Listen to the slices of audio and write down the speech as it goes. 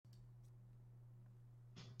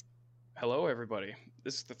Hello, everybody.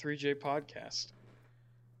 This is the 3J podcast.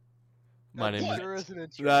 My name is Sure is an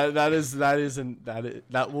intro.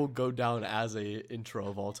 that will go down as a intro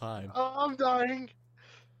of all time. Oh, I'm dying.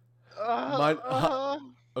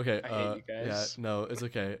 Okay, I hate you guys. yeah, no, it's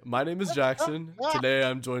okay. My name is Jackson. Today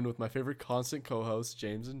I'm joined with my favorite constant co-hosts,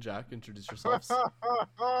 James and Jack. Introduce yourselves.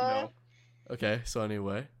 No. Okay, so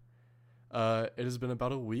anyway, it has been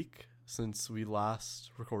about a week since we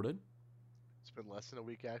last recorded. It's been less than a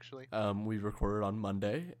week, actually. We recorded on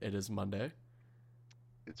Monday. It is Monday.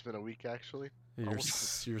 It's been a week, actually. You're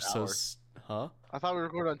Almost you're an so hour. Huh? I thought we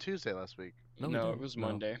recorded on Tuesday last week. we No, didn't. it was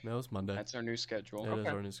Monday. No, it was Monday. That's our new schedule. It is Okay.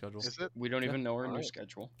 our new schedule. Is it? We don't even know our new Alright.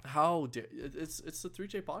 schedule. How dare it's the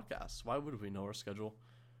 3J podcast. Why would we know our schedule?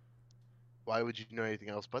 Why would you know anything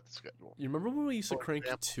else but the schedule? You remember when we used to For crank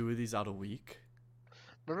example. 2 of these out a week?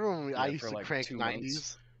 Remember when I Yeah, used for to like crank 2 90s?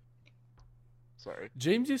 months. Sorry.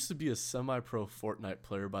 James used to be a semi-pro Fortnite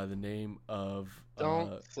player by the name of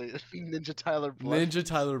Don't say it. Ninja Tyler Blevins. Ninja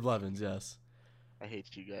Tyler Blevins. Yes. I hate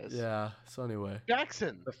you guys. Yeah. So anyway,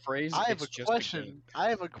 Jackson, The phrase I have "it's a just a question. game." I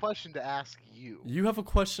have a question to ask you. you have a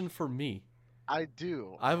question for me. I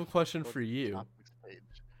do. I have a question Go for to the you. topics page.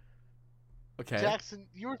 Okay. Jackson,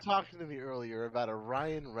 you were talking to me earlier about a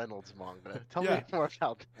Ryan Reynolds manga. Tell Yeah. me more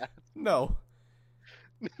about that. No,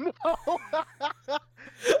 No.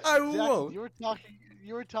 I Jackson, won't.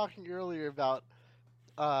 you were talking earlier about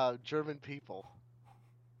German people.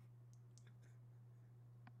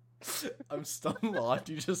 I'm stun locked.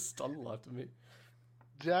 You just stun locked me.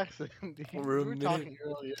 Jackson, you For a were minute. talking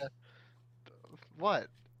earlier. What?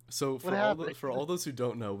 So What happened? for all those who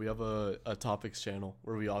don't know, we have a topics channel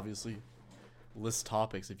where we obviously list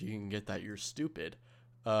topics. If you can get that, you're stupid.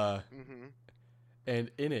 Mm-hmm.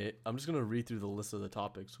 And in it, I'm just gonna read through the list of the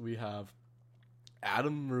topics. We have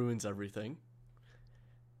Adam ruins everything.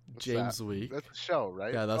 What's James Week. That's the show,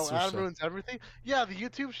 right? Yeah, that's oh, their Adam show. ruins everything. Yeah, the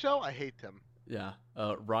YouTube show. I hate him. Yeah.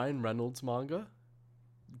 Ryan Reynolds manga.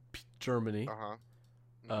 Germany.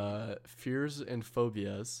 Uh-huh. Fears and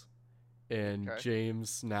phobias. And Okay.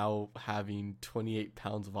 James now having 28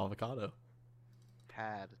 pounds of avocado.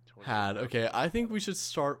 Had. Okay, I think we should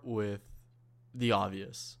start with the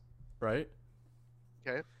obvious, right?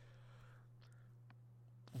 Okay.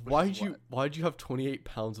 Why'd is you have 28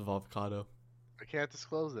 pounds of avocado? I can't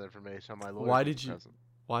disclose that information on my lawyer. Why did you- Present.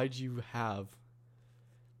 Why'd you have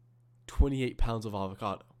 28 pounds of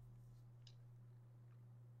avocado?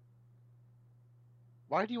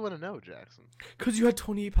 Why do you want to know, Jackson? Because you had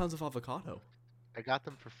 28 pounds of avocado. I got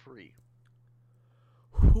them for free.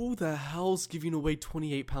 Who the hell's giving away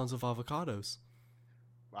 28 pounds of avocados?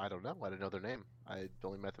 I don't know. I didn't know their name. I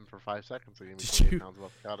only met them for 5 seconds. They gave me Did 28 you- pounds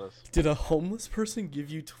of avocados. Did a homeless person give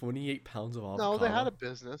you 28 pounds of avocado? No, they had a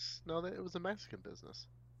business. No, it was a Mexican business.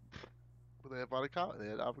 They had avocado. They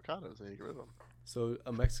had avocados. They get rid of them. So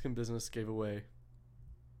a Mexican business gave away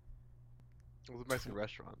It was a Mexican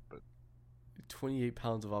restaurant, but 28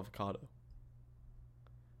 pounds of avocado.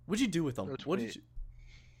 What'd you do with them? No, What did 28.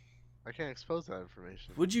 I can't expose that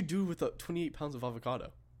information. What'd you do with the 28 pounds of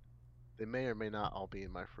avocado? They may or may not all be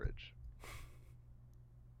in my fridge.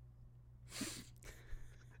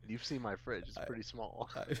 You've seen my fridge. It's I- pretty small.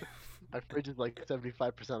 I- My fridge is like 75%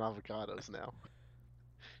 avocados now.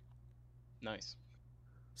 Nice.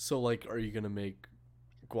 So like, are you gonna make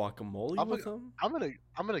guacamole I'm with them? I'm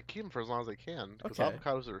gonna keep them for as long as I can because Okay.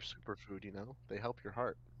 avocados are a superfood. You know, they help your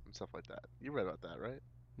heart and stuff like that. You read about that, right?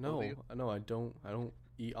 No, you? no, I don't. I don't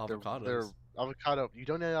eat They're- avocados. They're avocado. You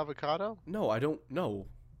don't eat avocado? No, I don't. No,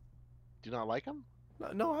 Do you not like them?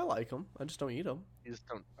 no, I like them. I just don't eat them. You just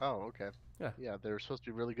don't. Oh, okay. Yeah. Yeah, they're supposed to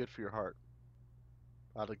be really good for your heart.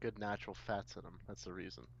 A lot of good natural fats in them. That's the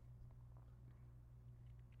reason.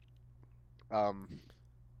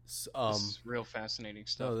 This is real fascinating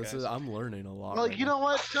stuff, No, this guys. is. I'm learning a lot. Well, right you now. know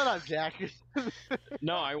what? Shut up, Jack.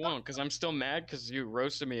 No, I won't, because I'm still mad because you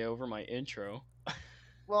roasted me over my intro.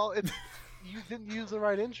 Well, it's you didn't use the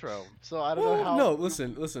right intro, so I don't know Well, how. no,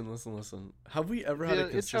 listen. Have we ever had a The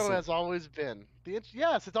intro consistent? has always been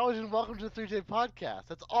yes, it's always been welcome to the 3J podcast.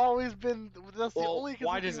 That's always been. That's the Well, only.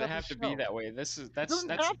 why consistent does it about have the to be show. that way? That's It doesn't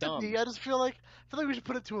that's have dumb. to be. I just feel like we should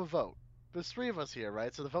put it to a vote. There's 3 of us here,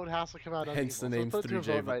 right? So the vote has to come out. Hence the unequal. name So let's put it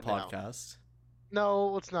to 3J a vote right now. podcast. No,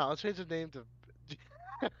 let's not. Let's change the name to.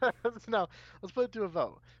 No, let's put it to a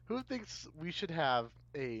vote. Who thinks we should have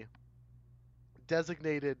a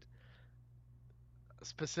designated,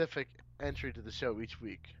 specific entry to the show each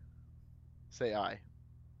week? Say aye.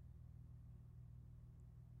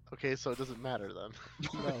 Okay, so it doesn't matter then.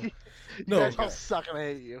 No. You No. guys all suck and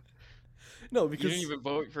I hate you. No, You because didn't even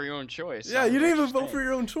vote for your own choice. yeah, I you don't didn't even understand. vote for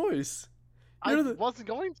your own choice. I You're the- wasn't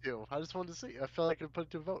going to. I just wanted to see. I felt like I could put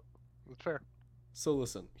it to a vote. It's fair. So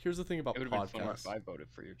listen, here's the thing about It would have been funny if podcasts. I voted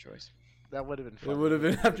for your choice. That would have been It funny. would have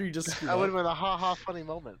been after you just screwed That would have up. been a ha funny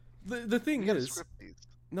moment. The thing We gotta is, script these.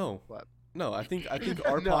 no, What? no. I think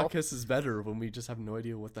our No. podcast is better when we just have no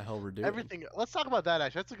idea what the hell we're doing. Everything. Let's talk about that.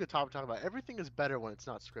 Actually, that's a good topic to talk about. Everything is better when it's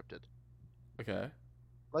not scripted. Okay.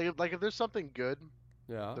 Like if there's something good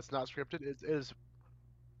Yeah. that's not scripted, it is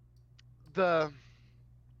the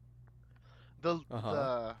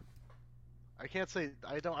Uh-huh. I can't say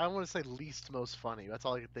I want to say least most funny. That's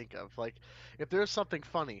all I can think of. Like if there's something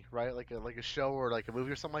funny, right? Like a show or like a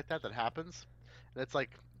movie or something like that happens, and it's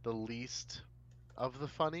like the least of the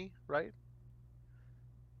funny, right?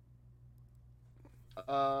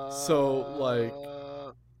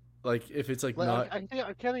 Like if it's like like, not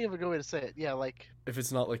I can't even go way to say it. Yeah, like if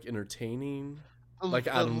it's not like entertaining, the, like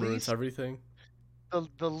the Adam ruins least everything.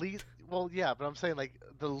 the least. Well, yeah, but I'm saying like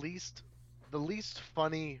the least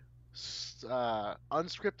funny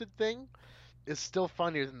unscripted thing is still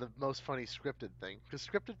funnier than the most funny scripted thing because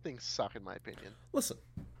scripted things suck in my opinion. Listen,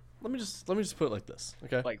 let me just put it like this,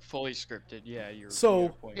 okay? Like fully scripted, yeah. So- you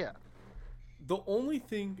got a point. Yeah. The only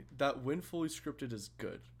thing that when fully scripted is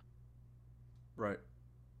good, right?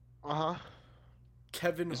 Uh huh.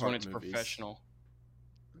 Kevin is Hart when it's movies. professional.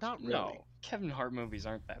 Not really. No, Kevin Hart movies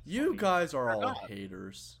aren't that. You funny. guys are They're all not.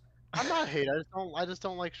 haters. I'm not hate. I just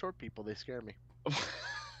don't like short people. They scare me.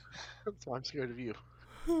 That's why I'm scared of you.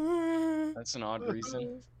 That's an odd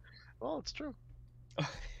reason. Well, it's true.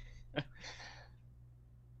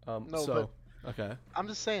 No, So okay. I'm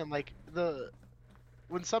just saying, like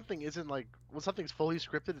when something's fully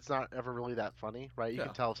scripted, it's not ever really that funny, right? You Yeah.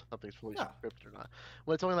 can tell if something's fully Yeah. scripted or not.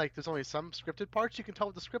 When it's only like there's only some scripted parts, you can tell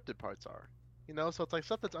what the scripted parts are. You know, so it's like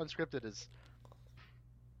stuff that's unscripted is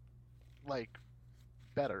like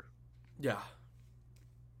better. Yeah.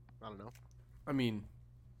 I don't know. I mean,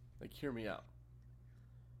 like, hear me out.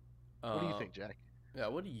 What do you think, Jack? Yeah,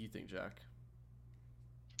 what do you think, Jack?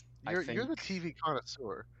 I You're the think- TV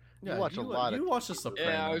connoisseur. Yeah, watch a lot of You watch The TV. Sopranos.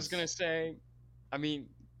 Yeah, I was gonna say. I mean,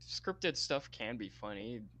 scripted stuff can be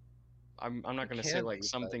funny. I'm not It gonna say can like be, but-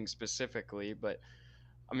 something specifically, but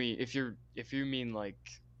I mean, if you mean like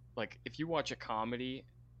if you watch a comedy,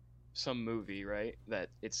 some movie, right? That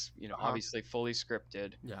it's Uh-huh. obviously fully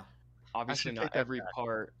scripted. Yeah. Obviously, should not take that every back.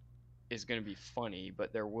 part is gonna be funny,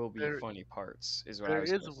 but there will be There- funny parts. Is what There I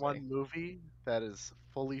was is gonna one say. movie that is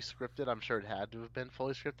fully scripted. I'm sure it had to have been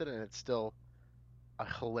fully scripted, and it's still a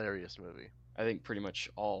hilarious movie. I think pretty much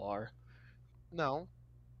all are. No,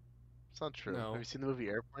 it's not true. No. Have you seen the movie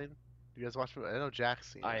Airplane? You guys watch it? I know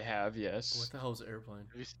Jack's seen it. I have, yes. What the hell is Airplane?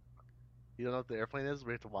 Have you, you don't know what the Airplane is?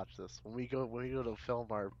 We have to watch this. When we go to film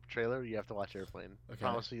our trailer, you have to watch Airplane. Okay.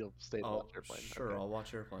 Promise me you'll stay to Oh, watch Airplane. sure, Okay. I'll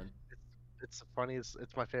watch Airplane. It's the funniest.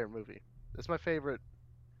 It's my favorite movie. It's my favorite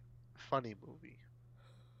funny movie.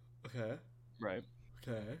 Okay. Right.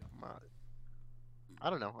 Okay. I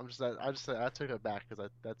don't know. I took it back because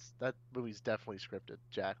that movie's definitely scripted,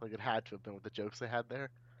 Jack. Like it had to have been with the jokes they had there.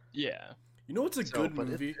 Yeah. You know what's a So, good but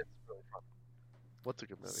movie? It's really fun. What's a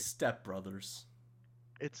good movie? Step Brothers.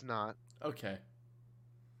 It's not. Okay.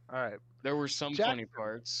 All right. There were some Jack- funny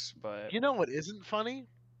parts, but You know what isn't funny?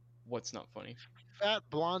 what's not funny? Fat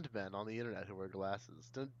blonde men on the internet who wear glasses.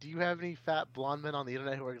 Do you have any fat blonde men on the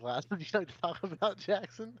internet who wear glasses you'd like to talk about,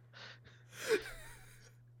 Jackson?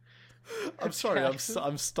 I'm sorry, Jackson?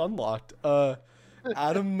 I'm stun locked.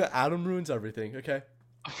 Adam ruins everything. Okay.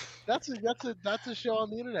 That's a show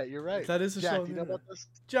on the internet. You're right. That is a Jack, show on you the know about internet. this?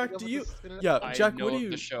 Jack, know do about you? this internet? Yeah, I Jack. know What do of you?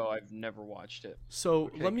 the show. I've never watched it. So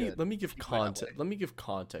Okay, let me good. let me give Keep my eye context. away. Let me give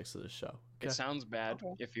context to this show. It Okay. sounds bad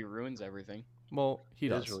Okay. if he ruins everything. Well, he It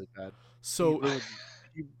does. is really bad. So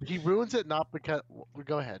He ruins it not because.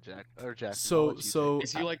 Go ahead, Jack. Or Jack. Is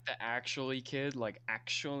he like the actually kid? Like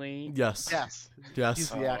actually? yes. Yes. Yes. He's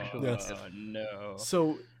the actual. Yes. kid. No.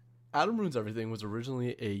 So, Adam Ruins Everything was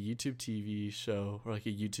originally a YouTube TV show, or like a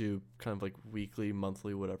YouTube kind of like weekly,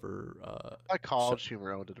 monthly, whatever. Like College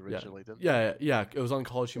Humor owned it originally, didn't Yeah. It was on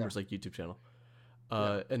College Humor's like YouTube channel,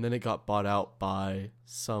 and then it got bought out by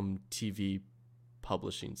some TV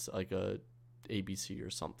publishing, like a ABC or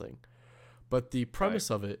something. But the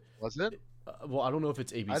premise of it, Was it? well, I don't know if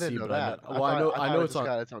it's ABC, I didn't know but that. I know thought it it's just on.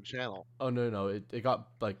 got its own channel. Oh no, it got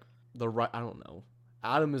like the right. I don't know.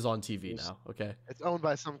 Adam is on TV It's- now. Okay, It's owned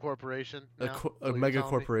by some corporation. a, now? co- Is a what you're mega telling me?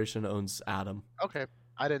 corporation owns Adam. Okay,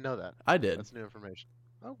 I didn't know that. I did. That's new information.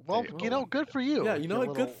 Oh well, Hey, you know, good for you. Yeah, you know Your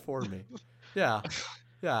what? Good little- for me. Yeah,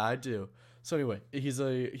 yeah, I do. So anyway, he's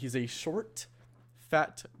a short,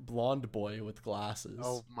 fat blonde boy with glasses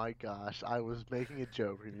Oh my gosh, I was making a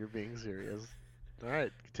joke and you're being serious. All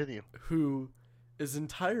right, continue. who his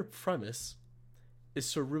entire premise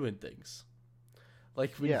is to ruin things.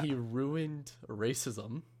 Like when Yeah. he ruined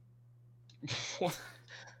racism.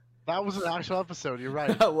 That was an actual episode. You're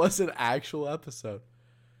right. That was an actual episode.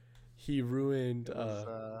 He ruined. It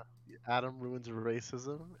was, Adam ruins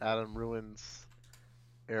racism. Adam ruins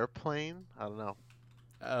airplane. I don't know.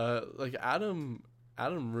 Like Adam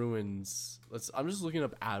ruins. I'm just looking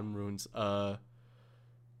up Adam ruins.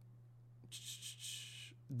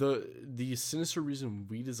 The sinister reason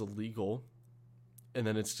weed is illegal, and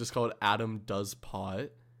then it's just called Adam Does Pot,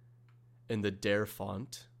 in the Dare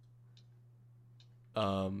font.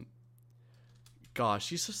 Gosh,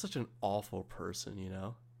 he's just such an awful person, you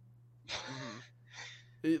know.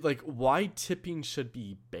 Like why tipping should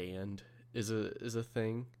be banned is a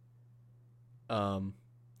thing.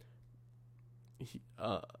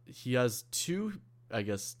 He has two, I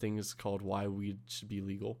guess, things called why weed should be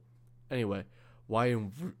legal. Anyway, why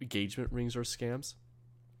engagement rings are scams.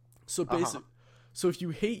 So so if you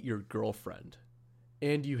hate your girlfriend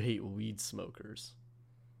and you hate weed smokers,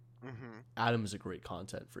 Adam is a great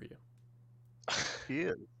content for you. He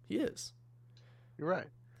is. He is. You're right.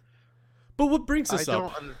 But what brings us I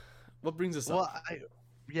up? don't. What brings us Well, up?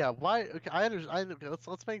 yeah. Why? Okay, I understand. Okay,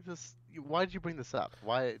 let's make this. Why did you bring this up?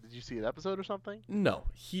 Why did you see an episode or something? No,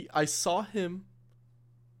 I saw him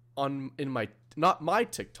in my not my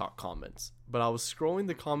TikTok comments, but I was scrolling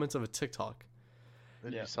the comments of a TikTok,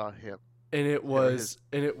 And Yeah. you saw him. and it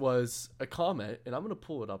was a comment, and I'm gonna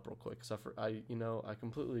pull it up real quick because I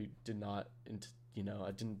completely did not,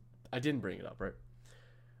 I didn't bring it up, right?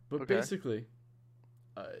 But Okay. basically,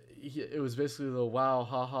 it was basically the wow,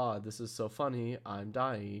 haha, this is so funny, I'm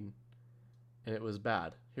dying, and it was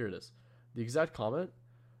bad. Here it is, the exact comment.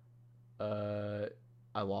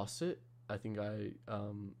 I lost it. I think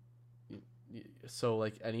so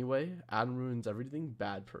like anyway, Adam ruins everything.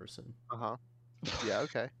 Bad person. Yeah.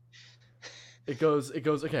 Okay. It goes.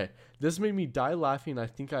 Okay, this made me die laughing. I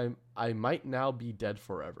think I might now be dead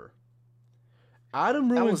forever. Adam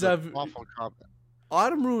That ruins was an awful comment.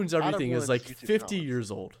 Adam ruins everything ruins is like YouTube 50 comments.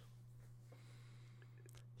 years old.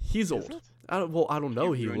 He's Is old. it? I don't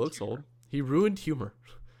know. He ruined looks humor. old. He ruined humor.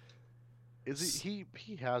 Is he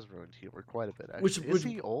has ruined humor quite a bit. Actually. Which- Is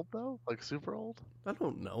he old though? Like super old? I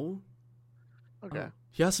don't know. Okay.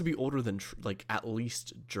 He has to be older than like at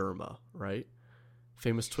least Germa, right?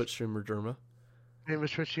 Famous Twitch streamer Germa.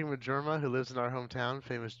 Famous Twitch streamer Germa, who lives in our hometown.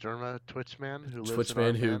 Famous Germa Twitch man who lives Twitch in our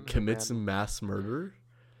man who man, commits man- mass murder.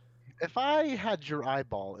 If I had your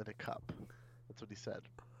eyeball in a cup, that's what he said.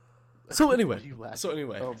 So anyway, You laugh.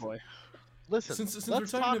 Oh boy. Listen, since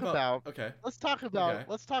let's we're talking talk about. okay, Let's talk about. Okay.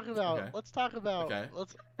 Let's talk about. Okay. Let's talk about. Okay.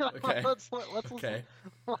 Let's. Okay. let's okay,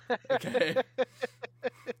 listen. Okay.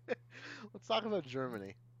 Let's talk about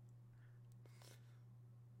Germany.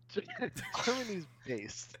 Germany's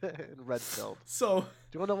based in red pill. so Do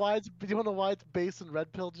you want to know why it's? Do you want to know why it's based in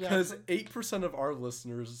red pill, because Jackson? 8% of our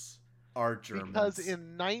listeners are Germans. Because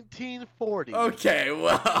in 1940, okay,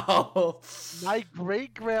 well, my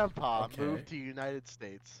great grandpa Okay. moved to United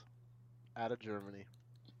States out of Germany.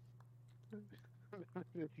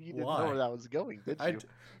 You didn't Why? know where that was going, did you?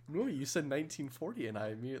 No, you said 1940, and I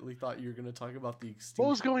immediately thought you were going to talk about the What extinction.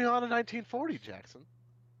 was going on in 1940, Jackson?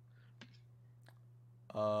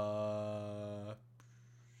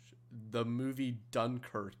 The movie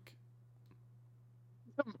Dunkirk.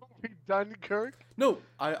 The movie Dunkirk? No,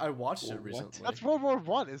 I watched it What? recently. That's World War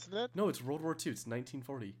One, isn't it? No, it's World War II. It's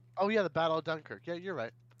 1940. Oh yeah, the Battle of Dunkirk. Yeah, you're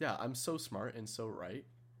right. Yeah, I'm so smart and so right.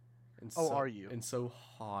 And Oh, so, are you? And so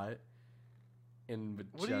hot and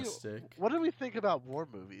What do majestic. What do we think about war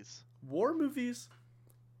movies? War movies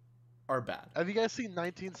are bad. Have you guys seen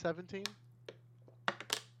 1917?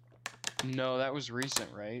 No, that was recent,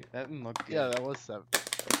 right? That didn't look good. Yeah, that was 7.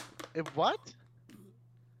 What?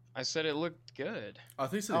 I said it looked good. I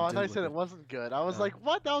think so. Oh, I thought you said it wasn't good. I was No. like,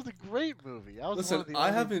 what? That was a great movie. That was Listen, one of the I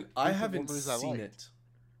only haven't recent movies I seen liked. it.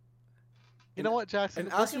 You know what, Jackson? And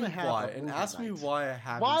If we're ask me gonna have why. a And movie ask me night, why I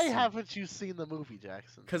haven't. Why seen haven't you seen the movie,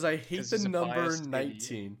 Jackson? Because I hate 'Cause the he's a number biased idiot.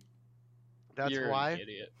 19. That's You're why. an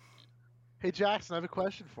idiot. Hey, Jackson, I have a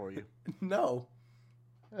question for you. No.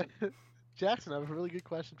 Jackson, I have a really good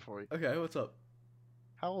question for you. Okay, what's up?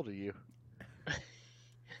 How old are you?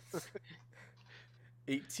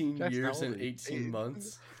 18 Jackson, years how old and are you? 18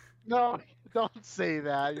 months. No, don't say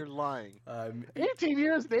that. You're lying. 18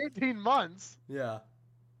 years and 18 months? Yeah.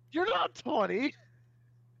 You're not 20.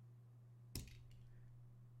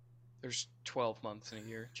 There's 12 months in a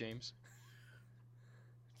year, James.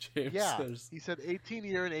 James Yeah, says. he said 18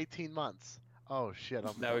 year and 18 months. Oh shit!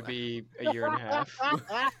 That would be a year and a half.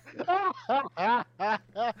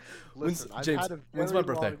 Listen, I've James, had a when's very my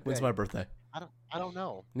birthday? long When's day. my birthday? I don't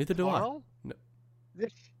know. Neither do I. Tomorrow? No.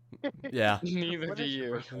 Yeah, Neither What do is your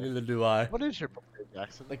you. birthday? neither do I. What is your birthday,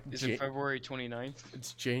 Jackson? Like, Is it February 29th?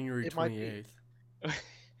 it's January It might be. 28th.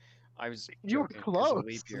 I was You were joking because of close.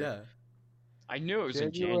 leap year. Yeah. I knew it was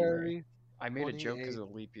in January. January I made a joke because 28th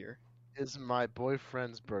of leap year. is my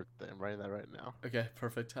boyfriend's birthday. I'm writing that right now. Okay,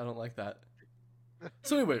 perfect. I don't like that.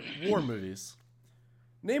 So anyway, war movies.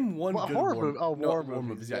 Name one What, good horror war movie? Oh, no, war movies.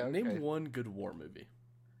 movies. Yeah, Yeah, okay. name one good war movie.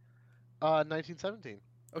 1917.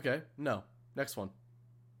 Okay, no. Next one.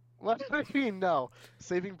 What do you mean? No,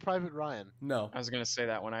 Saving Private Ryan. No. I was gonna say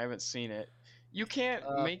that one. I haven't seen it. You can't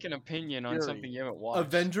make an opinion on Fury. something you haven't watched.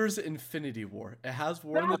 Avengers Infinity War. It has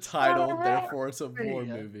war in the That's not title, a war therefore it's a movie. war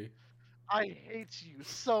movie. I hate you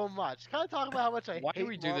so much. Can I talk about how much I Why hate do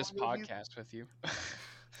we do this Marvel movies? podcast with you?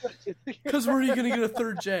 Because where are you going to get a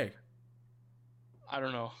third J? I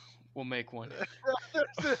don't know. We'll make one.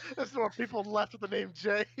 There's more people left with the name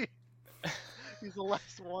Jay. He's the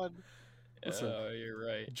last one. Listen. Oh, you're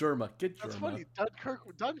right. Germa. Get That's Germa. funny.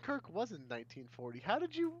 Dunkirk was in 1940. How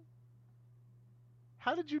did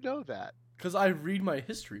you know that? Because I read my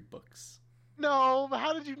history books. No, but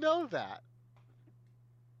how did you know that?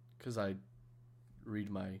 Because I read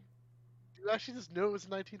my... You actually just knew it was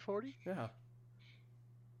 1940? Yeah,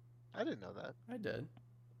 I didn't know that. I did.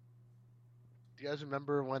 Do you guys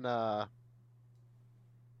remember when do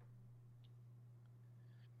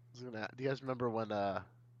you guys remember when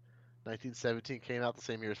 1917 came out the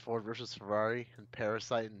same year as Ford versus Ferrari and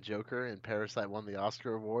Parasite and Joker, and Parasite won the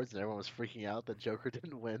Oscar awards and everyone was freaking out that Joker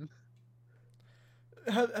didn't win?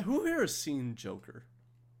 Who here has seen Joker?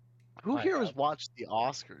 Who I here has have. watched the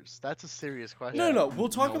Oscars? That's a serious question. No. We'll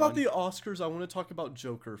talk no about one. the Oscars. I want to talk about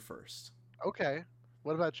Joker first. Okay.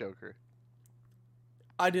 What about Joker?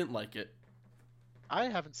 I didn't like it. I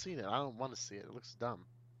haven't seen it. I don't want to see it. It looks dumb.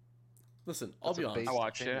 Listen, I'll That's be a honest. I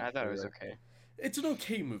watched it. opinion I thought it was for- okay. It's an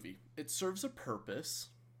okay movie. It serves a purpose.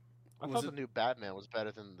 I Was thought it- the new Batman was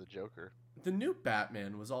better than the Joker. The new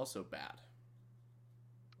Batman was also bad.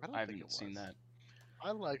 I don't I think haven't it seen was. that. I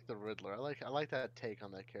like the Riddler. I like that take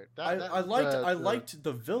on that character. I liked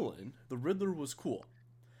the villain. The Riddler was cool.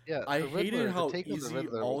 Yeah, I the Riddler, hated the how take on the easy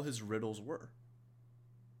Riddler all was- his riddles were.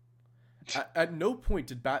 At no point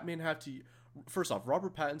did Batman have to. First off,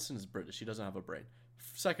 Robert Pattinson is British. He doesn't have a brain.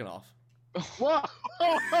 Second off, What?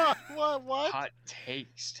 What? Hot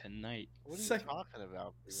takes tonight. What are you Sec- talking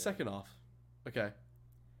about? man? second off, okay,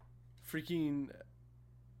 freaking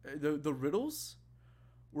the riddles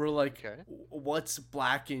were like, Okay. what's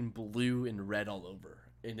black and blue and red all over,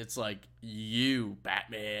 and it's like you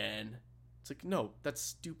Batman. It's like no, that's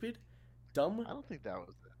stupid, dumb. I don't think that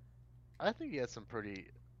was it. I think he had some pretty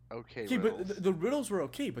okay Okay, riddles. but the riddles were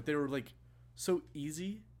okay, but they were like so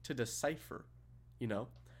easy to decipher, you know?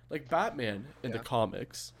 Like Batman in the Yeah.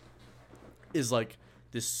 comics is like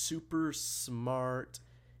this super smart,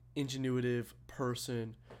 ingenuitive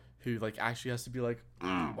person who like actually has to be like,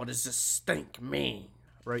 what does this stink mean?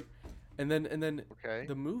 Right? And then Okay.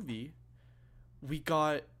 the movie we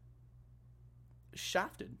got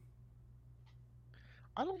shafted.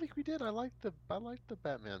 I don't think we did. I like the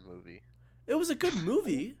Batman movie. It was a good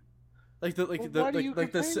movie. Like the Well, why are you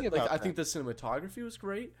complaining about I think that? the cinematography was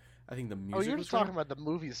great. I think the music Oh, you're was just talking great. about the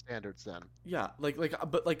movie standards then. Yeah, but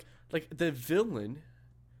the villain,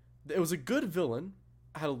 it was a good villain,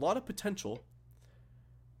 had a lot of potential.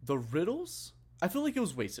 The riddles, I feel like it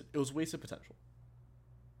was wasted. It was wasted potential.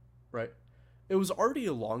 Right? It was already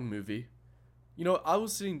a long movie. You know, I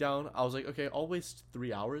was sitting down, I was like, okay, I'll waste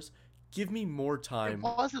 3 hours. Give me more time. It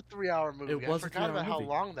was a 3-hour movie. It was I a forgot 3-hour about how movie.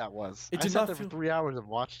 long that was. It I did sat not there feel- for 3 hours and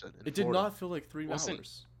watched it. in It did Florida. not feel like 3 Wasn't-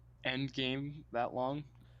 hours. Endgame that long?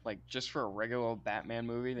 Like just for a regular Batman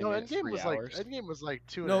movie? They No, made it Endgame 3 was hours? Endgame was like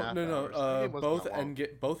 2.5 No. hours. Endgame wasn't Both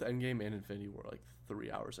that long. Endgame and Infinity were like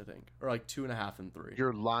 3 hours, I think, or like 2.5 and 3.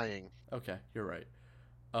 You're lying. Okay, you're right.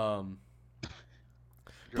 You're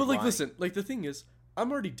But like, lying. listen, like the thing is,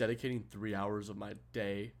 I'm already dedicating 3 hours of my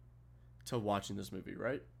day to watching this movie,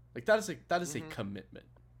 right? Like that is a Mhm. commitment.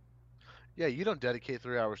 Yeah, you don't dedicate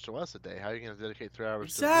 3 hours to us a day. How are you going to dedicate 3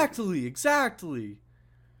 hours Exactly.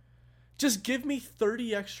 Just give me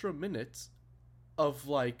 30 extra minutes of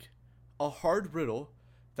like a hard riddle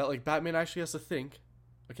that like Batman actually has to think.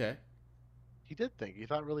 Okay. He did think. He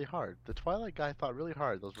thought really hard. The Twilight guy thought really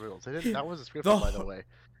hard, those riddles. They He- didn't, that wasn't scripted, the- by the way.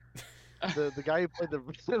 The guy who played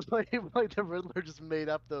the Riddler just made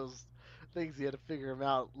up those things. He had to figure them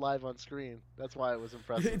out live on screen. That's why it was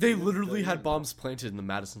impressive. They He didn't- literally he had didn't- bombs planted in the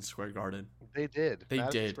Madison Square Garden. They did. They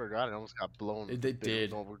Madison did. Square Garden almost got blown. They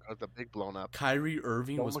did. Got the big blown up. Kyrie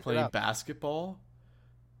Irving Don't was look it playing up. basketball,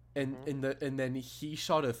 and Mhm. and then he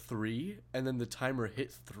shot a 3, and then the timer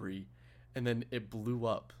hit 3, and then it blew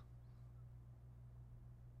up.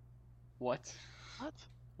 What? What?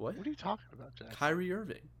 What? What are you talking about, Jack? Kyrie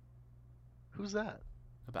Irving, Who's that?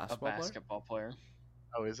 a A basketball player. basketball player.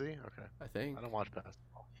 Oh, is he? Okay. I think I don't watch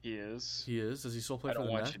basketball. He is. he is. Does he still play I for don't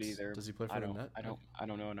the watch Nets? it either. Does he play for I the don't. Nets? I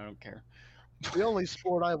don't know, and I don't care. The only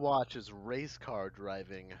sport I watch is race car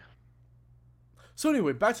driving. So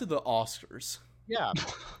anyway, back to the Oscars. Yeah.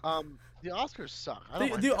 The Oscars suck. I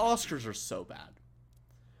don't The like them. Oscars are so bad.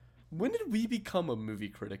 When did we become a movie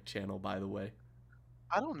critic channel, by the way?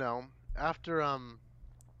 I don't know. After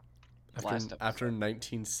Last After episode.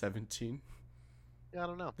 1917, yeah, I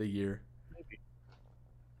don't know. the year. Maybe.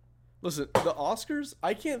 Listen, the Oscars.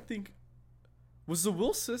 I can't think. Was the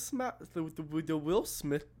Will Smith the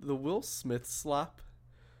Will Smith slap?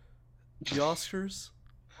 The Oscars.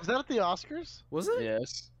 Was that at the Oscars? Was it?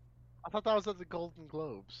 Yes. I thought that was at the Golden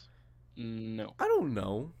Globes. No. I don't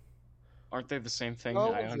know. Aren't they the same thing?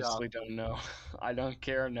 Oh, I yeah. honestly don't know. I don't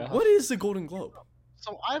care. No. What is the Golden Globe?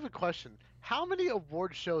 So I have a question. How many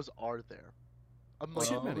award shows are there? Among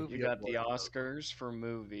Too Well, many. movie you got the award shows? Oscars for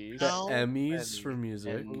movies. The No. Emmys for Emmy.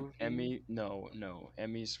 music. Movie. No.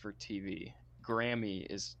 Emmys for TV. Grammy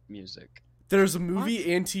is music. There's a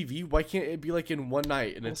movie and TV. Why can't it be like in one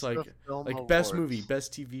night? And it's Best like of Film best Awards. movie,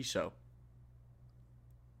 best TV show.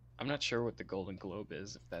 I'm not sure what the Golden Globe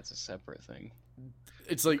is. If that's a separate thing.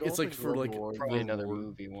 It's like Golden for Globe like Awards. Probably another reward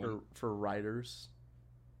movie one. for writers.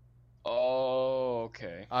 Oh,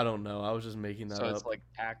 okay. I don't know. I was just making that So up. it's like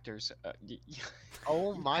actors.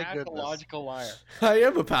 Oh my goodness. Pathological liar. I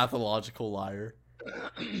am a pathological liar.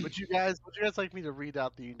 Would you guys like me to read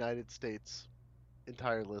out the United States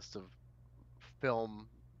entire list of film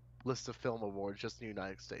awards just in the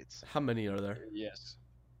United States? How many are there? Yes.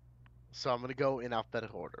 So I'm going to go in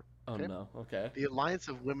alphabetical order. Oh Okay. no. Okay. The Alliance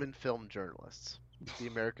of Women Film Journalists, the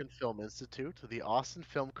American Film Institute, the Austin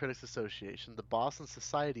Film Critics Association, the Boston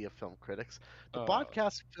Society of Film Critics, the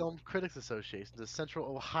Podcast Film Critics Association, the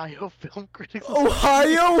Central Ohio Film Critics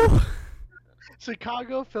Ohio.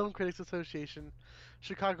 Chicago Film Critics Association,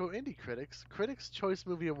 Chicago Indie Critics, Critics Choice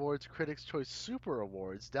Movie Awards, Critics Choice Super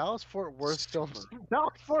Awards, Dallas Fort Worth Films,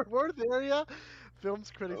 Dallas Fort Worth Area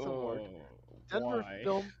Films Critics Award, Denver Why?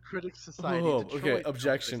 Film Critics Society. Oh, Detroit okay. Film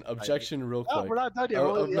Objection. Critics Society. Objection. Real Oh, quick. we're not done yet.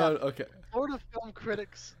 Oh, We're only- yeah. no, okay. Florida Film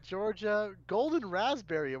Critics, Georgia Golden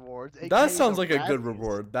Raspberry Awards. aka That sounds the like a good Razzies.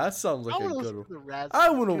 reward. That sounds like I a want to good. listen to the Razzies. I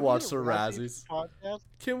wanna Can we watch do the a Razzies. podcast?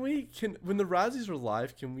 Can when the Razzies are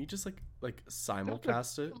live? Can we just like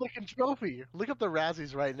simulcast it? Look at trophy. Look up the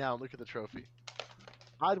Razzies right now. And look at the trophy.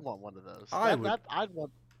 I'd want one of those. I would. I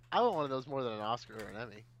want one of those more than an Oscar or an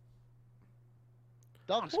Emmy.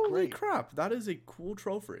 That looks Holy great. crap! That is a cool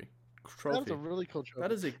trophy. That is a really cool trophy.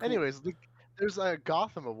 That is a. Cool... Anyways, there's a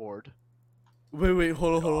Gotham Award. Wait,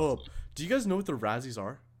 hold on. Do you guys know what the Razzies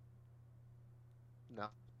are? No.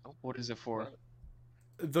 What is it for?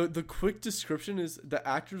 The quick description is the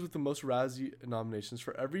actors with the most Razzie nominations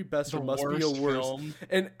for every best The or must be worst a worst, film.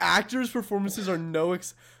 and actors' performances are no.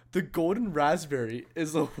 The Golden Raspberry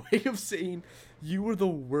is a way of saying you were the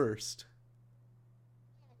worst.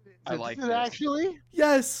 I like Is it this. actually?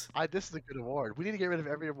 Yes. This is a good award. We need to get rid of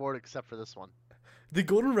every award except for this one. The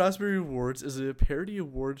Golden Raspberry Awards is a parody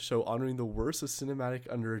award show honoring the worst of cinematic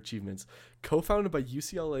underachievements. Co-founded by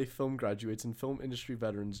UCLA film graduates and film industry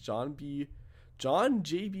veterans John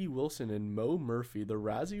J.B. Wilson and Mo Murphy, the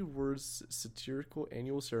Razzie Awards satirical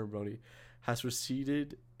annual ceremony has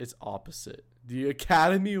preceded its opposite, the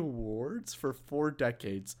Academy Awards, for 4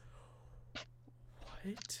 decades.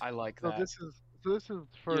 What? I like So that. this is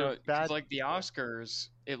for You know, 'cause, bad. like the Oscars,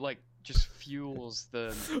 it like just fuels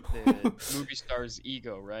the movie star's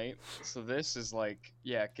ego, right? So this is like,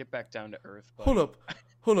 yeah, get back down to earth. Buddy.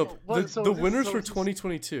 Hold up. What- The, so the is this- winners so for is this-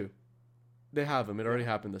 2022, they have them. It already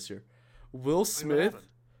happened this year. Will What Smith.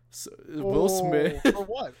 happened? Will Smith. For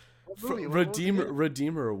what? What For movie? What was it again?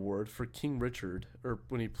 Redeemer Award for King Richard, or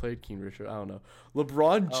when he played King Richard, I don't know.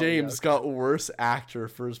 LeBron Oh, James yeah. got worst actor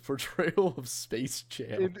for his portrayal of Space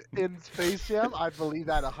Jam. In Space Jam, I believe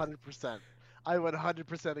that 100%. I would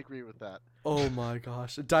 100% agree with that. Oh my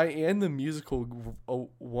gosh. Diane the Musical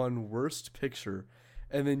won Worst Picture,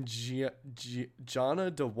 and then Jana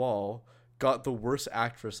DeWall got the Worst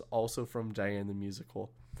Actress, also from Diane the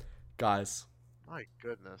Musical. Guys, My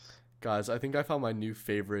goodness. I think I found my new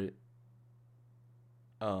favorite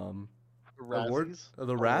award. Razzies? The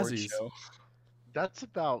Award Razzies. show.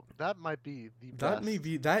 That might be the best.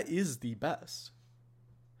 That is the best.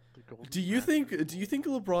 The Golden Do you Raspberry. think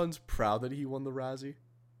LeBron's proud that he won the Razzie?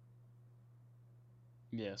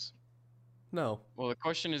 Yes. No. Well, the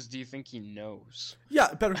question is, do you think he knows?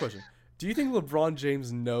 Yeah, better question. Do you think LeBron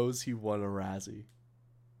James knows he won a Razzie?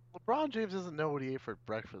 LeBron James doesn't know what he ate for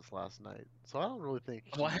breakfast last night, so I don't really think.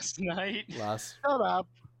 Last night. Last. Shut up.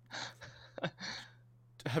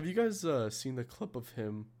 Have you guys seen the clip of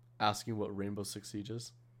him asking what Rainbow Six Siege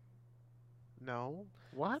is? No.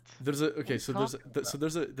 What? There's a What are you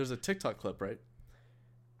talking there's a TikTok clip, right?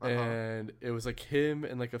 Uh-huh. And it was like him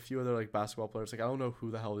and like a few other like basketball players. Like I don't know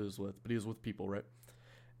who the hell he was with, but he was with people, right?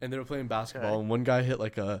 And they were playing basketball, Okay. and one guy hit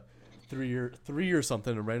like a three or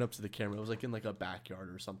something and ran up to the camera. It was like in like a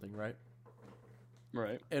backyard or something, right?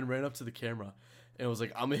 Right. And ran up to the camera, and it was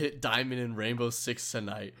like, "I'm gonna hit Diamond in Rainbow Six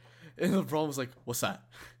tonight." And LeBron was like, "What's that?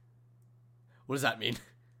 What does that mean?"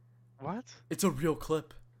 What? It's a real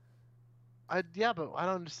clip Yeah, but I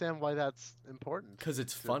don't understand why that's important. because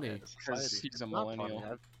it's to funny. the society. Because he's It's a not funny.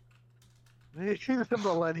 millennial. He's a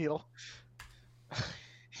millennial.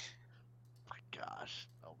 My gosh.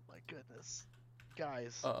 Oh my goodness.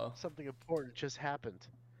 Guys, Uh-oh. something important just happened.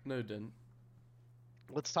 No, it didn't.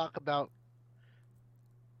 Let's talk about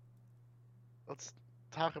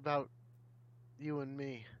you and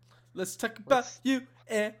me. Let's talk about Let's- you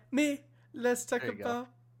and me. Let's talk There you go. about.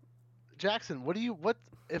 Jackson, what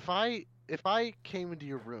if I came into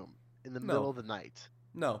your room in the No. middle of the night?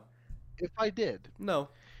 No, If I did, no.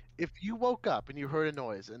 if you woke up and you heard a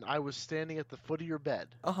noise and I was standing at the foot of your bed,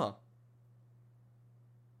 Uh-huh.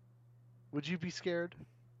 would you be scared,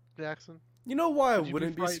 Jackson? You know why I Would you be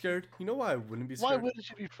wouldn't be frightened? scared? You know why I wouldn't be Why scared? wouldn't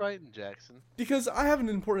you be frightened, Jackson? Because I have an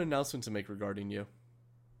important announcement to make regarding you.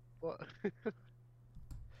 Well,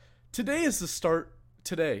 Today is the start.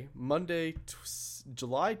 Today, Monday,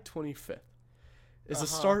 July 25th, is the Uh-huh.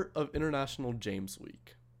 start of International James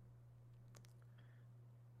Week.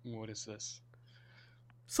 What is this?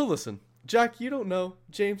 So listen, Jack, you don't know.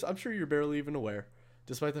 James, I'm sure you're barely even aware,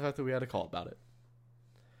 despite the fact that we had a call about it.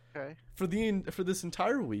 okay. For this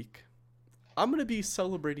entire week, I'm going to be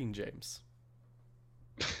celebrating James.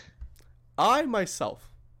 I myself.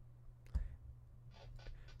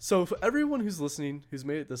 So for everyone who's listening, who's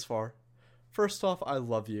made it this far, first off, I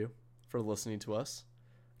love you for listening to us.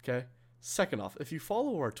 Okay? Second off, if you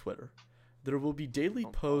follow our Twitter, there will be daily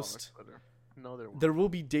Don't follow my posts. Twitter. No, there won't. There will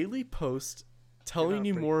be daily posts telling not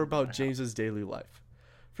you breaking more into my about house. James's daily life.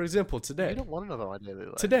 For example, You today, don't want to know about my daily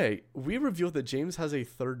life. today we revealed that James has a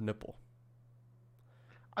third nipple.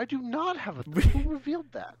 I do not have a. We- Who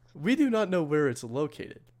revealed that? We do not know where it's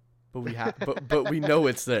located, but we have, but we know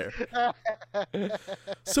it's there.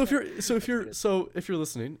 So if you're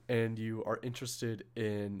listening and you are interested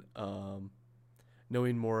in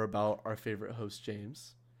knowing more about our favorite host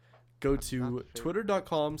James, go not to the favorite.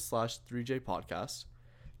 twitter.com/3jpodcast.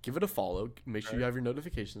 Give it a follow. Make sure you have your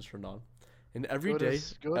notifications turned on. And every Go to day,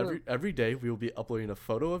 s- go to- every day we will be uploading a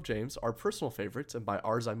photo of James, our personal favorites, and by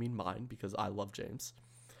ours I mean mine because I love James,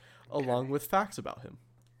 along with facts about him.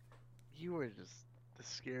 You are just the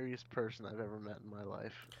scariest person I've ever met in my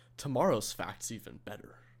life. Tomorrow's fact's even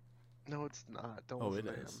better. No, it's not. Don't Oh, listen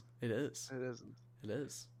it to is. him. It is. It isn't. It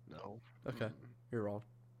is. No. Okay. Mm-mm. You're wrong.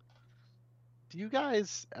 Do you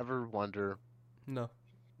guys ever wonder No.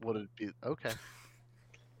 what it'd be? Okay.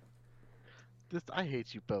 I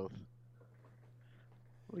hate you both.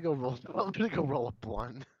 I'm gonna go roll a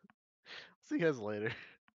blunt. See you guys later.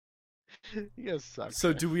 You guys suck.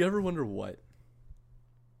 So do we ever wonder what?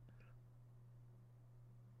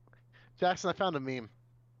 Jackson, I found a meme.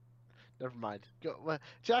 Never mind. Go,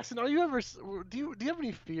 Jackson, are you ever? Do you have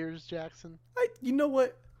any fears, Jackson? You know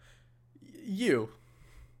what? You.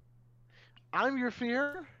 I'm your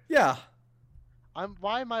fear. Yeah.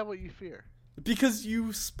 Why am I what you fear? Because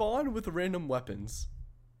you spawn with random weapons.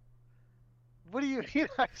 What do you mean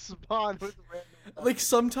I spawn with random Like weapons?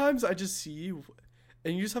 sometimes I just see you,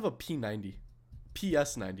 and you just have a P90,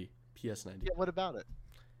 PS90, PS90. Yeah, what about it?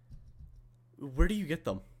 Where do you get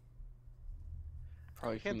them?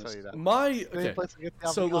 Probably I can't from tell you that. My Any okay. place to get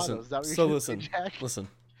the So avocados, listen. is that what you're So gonna listen. say, Jack? Listen.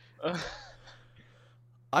 this.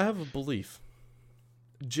 I have a belief.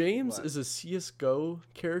 James What? is a CS:GO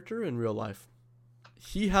character in real life.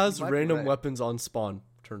 He has You might be random right. weapons on spawn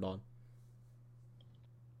turned on.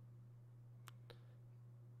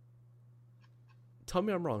 Tell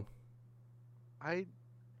me I'm wrong. Why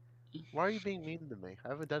are you being mean to me? I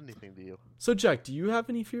haven't done anything to you. So Jack, do you have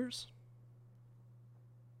any fears?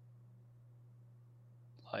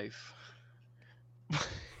 Life.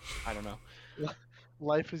 I don't know.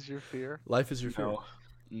 Life is your fear. Life is your fear. No.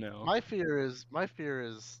 No. My fear is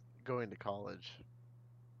going to college.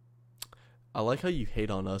 I like how you hate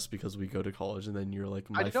on us because we go to college, and then you're like,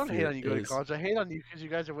 I my don't hate fear on you going to is-" college. I hate on you because you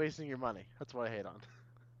guys are wasting your money. That's what I hate on.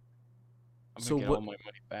 I'm So gonna get what- all my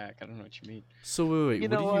money back. I don't know what you mean. So wait, You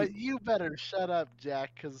what know do what? You better shut up,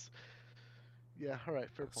 Jack. Because yeah, all right,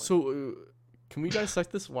 fair point. So Can we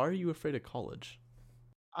dissect this? Why are you afraid of college?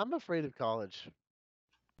 I'm afraid of college.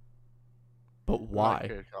 But I'm not why?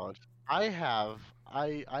 afraid of college. I have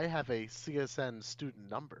a CSN student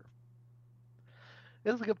number.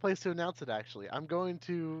 This is a good place to announce it. Actually, I'm going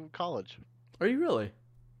to college. Are you really?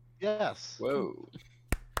 Yes, Whoa.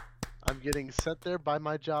 I'm getting sent there by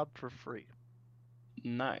my job for free.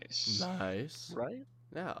 Nice. Nice. Right?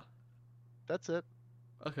 Yeah. That's it.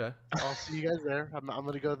 Okay. I'll see you guys there. I'm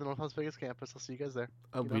going to go to the North Las Vegas campus. I'll see you guys there.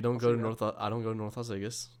 You know, We don't I'll go see to you North. I don't go to North Las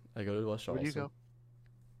Vegas. I go to West Where do Charleston. you go?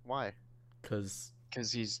 Why? Because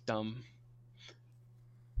Because he's dumb.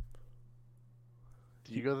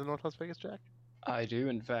 Do you go to the North Las Vegas, Jack? I do,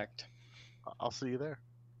 in fact. I'll see you there.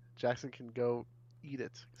 Jackson can go eat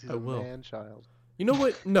it. 'Cause he's I a will. man-child. you know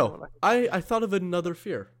what? No, I thought of another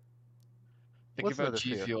fear. Think What's about another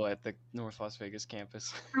G fear? Fuel at the North Las Vegas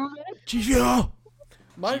campus. G-Fuel!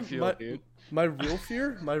 My G Fuel, my dude. my real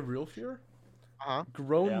fear. My real fear. Uh-huh.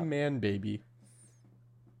 Grown Yeah. man baby.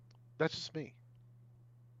 That's just me.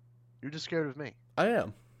 You're just scared of me. I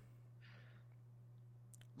am.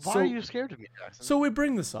 Why So- are you scared of me, Jackson? So we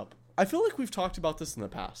bring this up. I feel like we've talked about this in the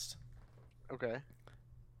past. Okay.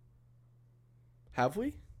 Have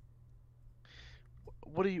we?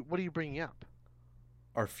 What are you bringing up?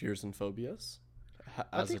 Our fears and phobias I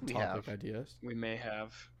as a think we topic have. ideas. We may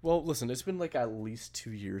have. Well, listen, it's been like at least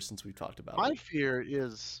 2 years since we've talked about My it. fear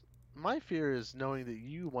is knowing that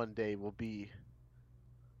you one day will be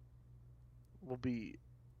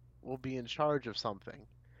in charge of something.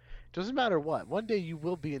 Doesn't matter what. One day you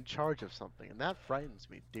will be in charge of something, and that frightens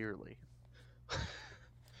me dearly.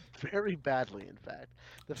 Very badly, in fact.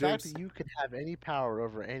 The fact James- that you can have any power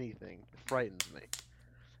over anything frightens me.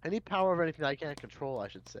 Any power over anything that I can't control, I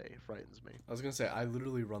should say, frightens me. I was gonna say I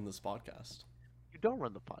literally run this podcast. You don't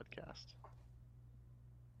run the podcast.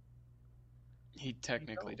 He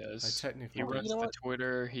technically I does. technically He Well, runs you know the what?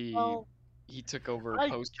 Twitter. He Well, took over I-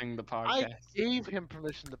 posting the I podcast. gave him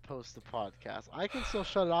permission to post the podcast. I can still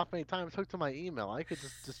shut it off anytime. Hook to my email. I could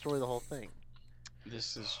just destroy the whole thing.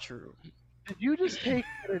 This is true. Did you just take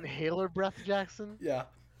an inhaler breath, Jackson? Yeah.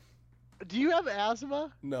 Do you have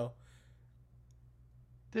asthma? No.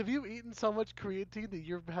 Have you eaten so much creatine that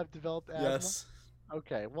you have developed asthma? Yes.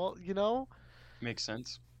 Okay, well, you know. Makes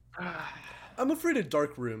sense. I'm afraid of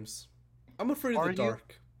dark rooms. I'm afraid of Are the you?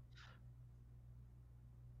 dark.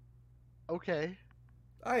 Okay.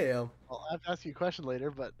 I am. Well, I have to ask you a question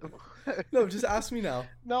later, but. No, just ask me now.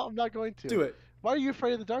 No, I'm not going to. Do it. Why are you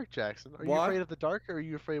afraid of the dark, Jackson? Are you Why? afraid of the dark, or are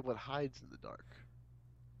you afraid of what hides in the dark?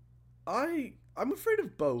 I'm afraid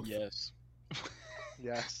of both. Yes.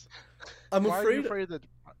 Yes. I'm Why afraid, Are you afraid of the,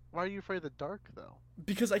 why are you afraid of the dark, though?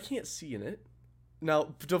 because I can't see in it. Now,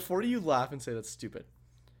 before you laugh and say that's stupid,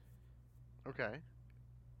 Okay.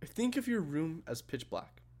 think of your room as pitch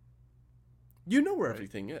black. You know where Right.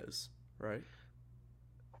 everything is, right?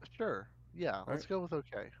 Sure. Yeah. Let's go with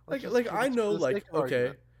okay. Like, Let's just- like for I the- know, for the like, sake of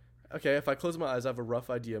argument. okay. If I close my eyes, I have a rough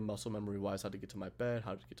idea, muscle memory wise, how to get to my bed,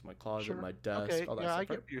 how to get to my closet, Sure. my desk, Okay. all that Yeah, I stuff.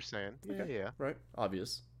 get Right? what you're saying. Yeah, Okay. yeah. Right?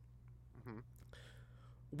 Obvious. Mhm.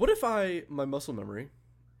 What if my muscle memory,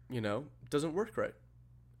 doesn't work right,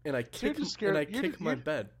 and I you're kick just scared- and I you're kick just- my you're-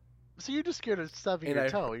 bed? So you're just scared of stubbing And your I-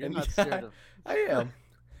 toe. You're and not yeah, scared of. I am.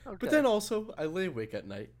 Okay. But then also, I lay awake at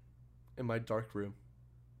night in my dark room.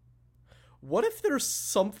 What if there's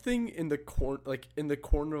something in the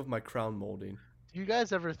corner of my crown molding? Do you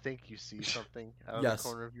guys ever think you see something out of Yes. the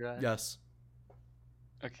corner of your eye? Yes.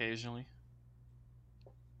 Occasionally.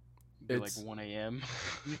 Be like It's- 1 a.m.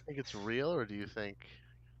 Do you think it's real, or do you think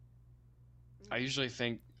I usually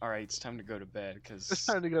think, all right, it's time to go to bed because it's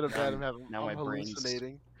time to go to bed? I'm now my brain's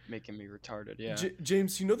hallucinating. making me retarded. Yeah.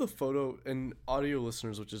 James, you know the photo, and audio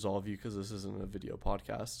listeners, which is all of you because this isn't a video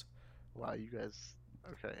podcast. Wow, you guys.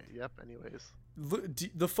 Okay. Yep. Anyways,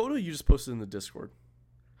 The photo you just posted in the Discord.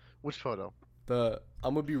 which photo? I'm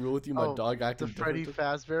gonna be real with you, my Oh, dog acting The Freddy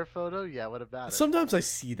different. Fazbear photo? Yeah. What about it? Sometimes I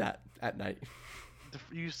see that at night.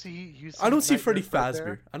 You see. I don't see Nightmare Freddy Fazbear.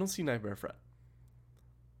 Fredbear? I don't see Nightmare Fred.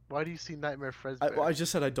 Why do you see Nightmare Fredbear? I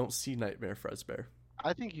just said I don't see Nightmare Fredbear.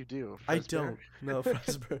 I think you do. I Fazbear. don't. No,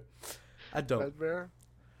 Fredbear. I don't. Fazbear?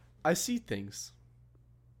 I see things.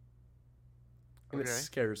 And it Okay.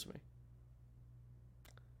 scares me.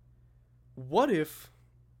 What if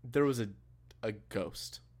there was a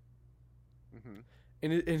ghost? Mm-hmm.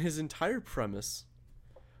 And his entire premise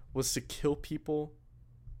was to kill people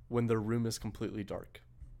when their room is completely dark.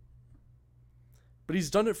 But he's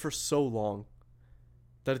done it for so long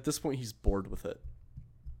that at this point he's bored with it.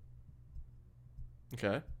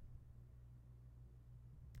 Okay?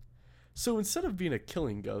 So instead of being a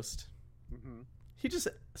killing ghost, Mm-hmm. he just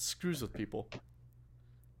screws with people.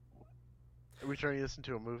 Are we turning this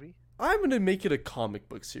into a movie? I'm gonna make it a comic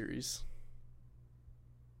book series,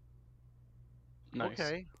 Nice.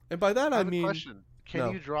 Okay. and by that I I have a mean question. Can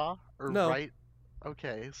no. you draw or No. write?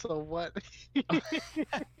 Okay, so what?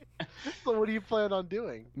 So what do you plan on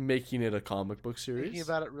doing? making it a comic book series. Thinking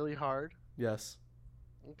about it really hard? Yes,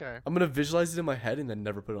 Okay. I'm gonna visualize it in my head and then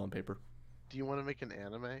never put it on paper. Do you want to make an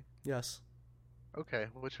anime? Yes, Okay,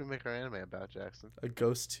 what should we make our anime about, Jackson? a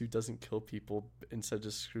ghost who doesn't kill people, instead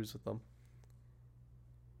just screws with them.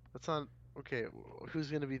 That's not okay.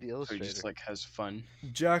 Who's gonna be the So he illustrator? just like has fun.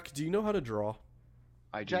 Jack, do you know how to draw?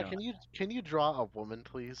 I do Jack, not. can you draw a woman,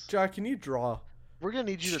 please? Jack, can you draw We're gonna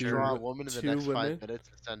need you to Sure. draw a woman in the Two next women? 5 minutes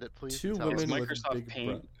and send it, please. Two Tell us- Is women with Microsoft big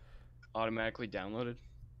Paint breath. automatically downloaded?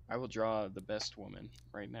 I will draw the best woman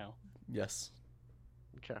right now. Yes.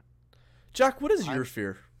 Okay. Jack, what is your I'm-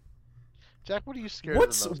 fear? Jack, what are you scared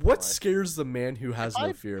What's of the most? what in life? scares the man who has no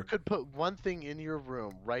I fear? could put one thing in your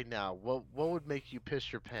room right now, what would make you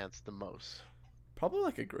piss your pants the most? Probably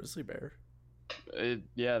like a grizzly bear.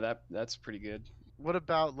 Yeah, that's pretty good. What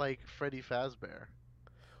about like Freddy Fazbear?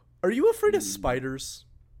 Are you afraid of Hmm. spiders,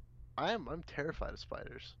 I'm terrified of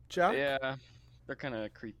spiders. Jack? Yeah, they're kind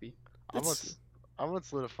of creepy. It's- I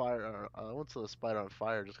once lit a spider on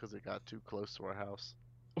fire just because it got too close to our house.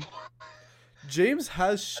 James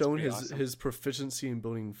has shown pretty his awesome. his proficiency in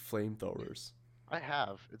building flamethrowers. I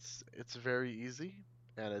have. It's very easy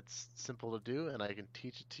and it's simple to do, and I can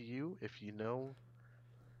teach it to you if you know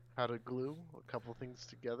how to glue a couple things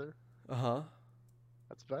together. Uh huh.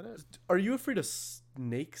 That's about it. Are you afraid of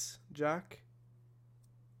snakes, Jack?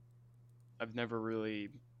 I've never really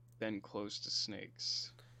been close to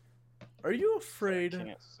snakes. Are you I afraid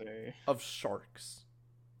can't say. of sharks?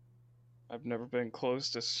 I've never been close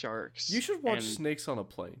to sharks. You should watch and Snakes on a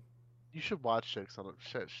Plane. You should watch Chicks on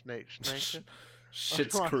a Snake.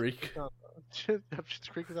 Shit's watch Creek. Shit's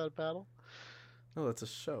Creek without a paddle. No, that's a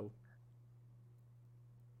show.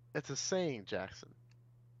 It's a saying, Jackson.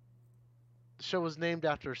 The show was named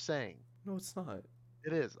after a saying. No, it's not.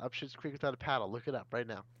 It is. Up Shit's Creek without a paddle. Look it up right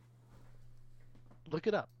now. Look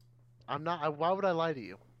it up. I'm not. Why would I lie to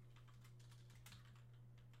you?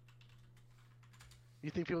 You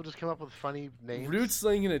think people just come up with funny names? Rude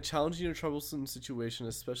slang in a challenging or troublesome situation,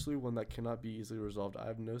 especially one that cannot be easily resolved. I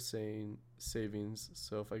have no savings,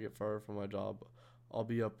 so if I get fired from my job, I'll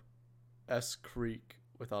be up S Creek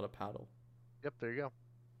without a paddle. Yep, there you go.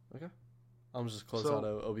 Okay. I'm just close So- out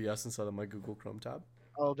of OBS instead of my Google Chrome tab.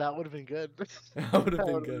 Oh, that would have been good. That would have That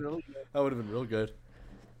been would've good. really good. That would have been real good.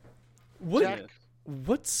 What Jack,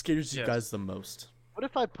 what scares you Yes. guys the most? what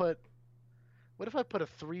if I put a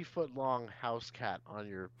 3-foot long house cat on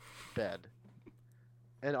your bed,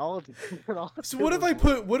 and all of So what if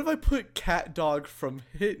I put Cat Dog from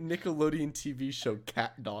hit Nickelodeon TV show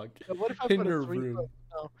Cat Dog what if I in put your a 3 room? foot,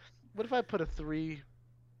 no, what if I put a 3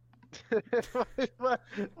 what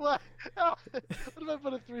what if I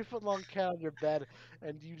put a 3-foot long cat on your bed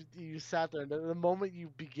and you sat there, and the moment you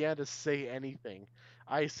began to say anything,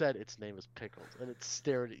 I said its name is Pickles, and it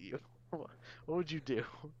stared at you. What would you do?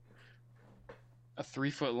 a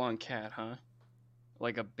 3-foot long cat, huh?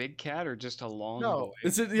 Like a big cat or just a long No. boy?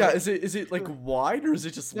 Is it like wide or is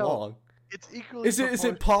it just No. long? It's equally Is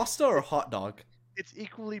it pasta or hot dog? It's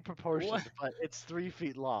equally proportioned, What? but it's 3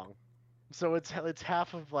 feet long. So it's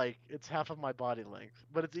half of my body length,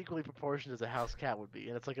 but it's equally proportioned as a house cat would be,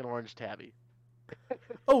 and it's like an orange tabby.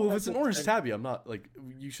 Oh, if it's an orange tabby, I'm not like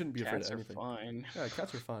you shouldn't be afraid Cats of are anything. fine. Yeah,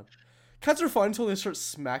 cats are fine. Cats are fine until they start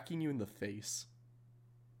smacking you in the face.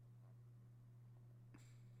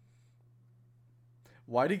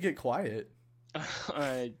 Why'd it get quiet?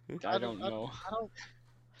 I don't know.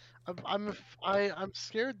 I'm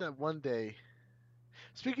scared that one day.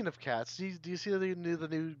 Speaking of cats, do you see the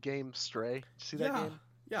new game Stray? Did you see that game?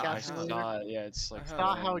 Yeah, Cats I in have. the Saw it, yeah, it's like. I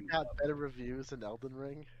Saw how it um, got better reviews than Elden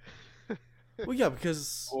Ring. Well, yeah,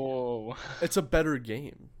 because Oh, it's a better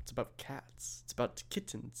game. It's about cats. It's about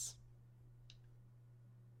kittens.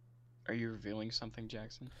 are you revealing something,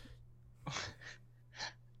 Jackson?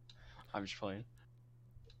 I'm just playing.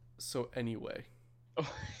 So anyway,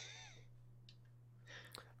 Oh,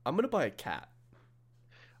 I'm gonna buy a cat.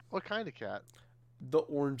 What kind of cat? The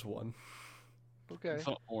orange one. Okay.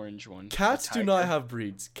 the orange one. Cats The do not tiger. have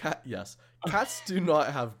breeds. Yes. Cats do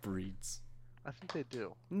not have breeds. I think they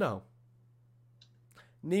do. No.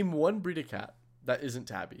 Name one breed of cat that isn't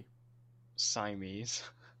tabby. Siamese.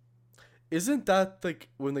 Isn't that like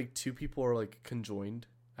when like two people are like conjoined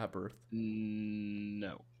at birth?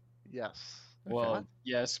 No. Yes. Well,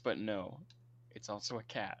 yes, but no. It's also a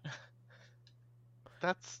cat.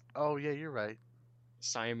 That's. Oh yeah, you're right.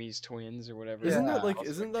 Siamese twins or whatever. Isn't Yeah, that like also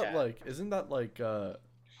a isn't that cat. like isn't that like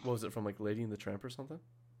What was it from, like Lady and the Tramp or something?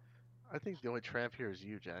 I think the only tramp here is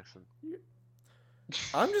you, Jackson.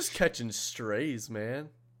 I'm just catching strays, man.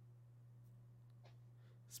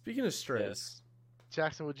 Speaking of strays, Yes.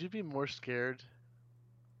 Jackson, would you be more scared?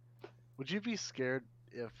 Would you be scared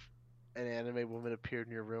if an anime woman appeared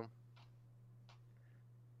in your room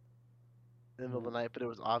in the middle of the night, but it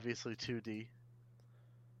was obviously 2D?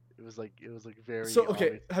 It was like very. so okay,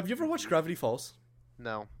 obvious have you ever watched 2D. Gravity Falls?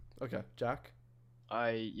 No. Okay, Jack.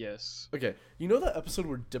 Yes. Okay, you know that episode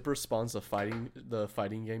where Dipper spawns the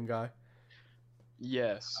fighting game guy?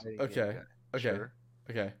 Yes. I didn't Okay, get that. okay, Sure.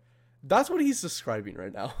 okay. That's what he's describing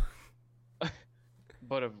right now.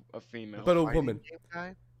 But a female. But a Fighting woman. game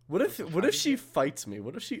guy? What if That's a what if fighting she game? fights me?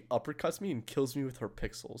 What if she uppercuts me and kills me with her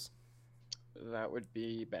pixels? That would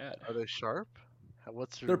be bad. Are they sharp?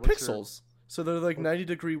 What's her? They're what's her- pixels, so they're like what-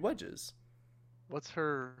 90-degree wedges. What's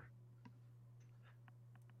her?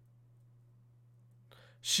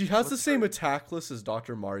 She has the What's same her- attack list as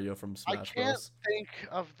Dr. Mario from I Smash can't Bros. think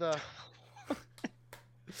of the.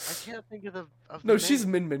 I can't think of the. Of No, the she's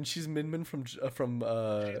name. Min Min. She's Min Min from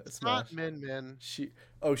It's Smash. not Min Min.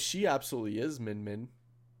 She absolutely is Min Min.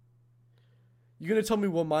 You gonna tell me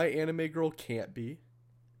what my anime girl can't be?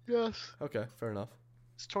 Yes. Okay, fair enough.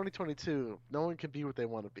 It's 2022. No one can be what they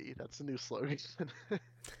want to be. That's the new slogan. I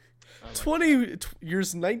like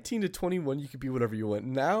years 19 to 21, you could be whatever you want.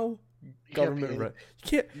 Now, You can't be government right? You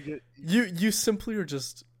can't. anything. You simply are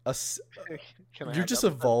just Can I you're have just that?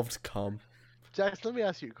 evolved cum. Jax, let me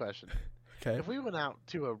ask you a question. Okay, If we went out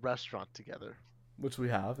to a restaurant together, which we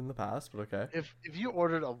have in the past, but okay. if you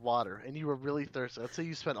ordered a water and you were really thirsty, let's say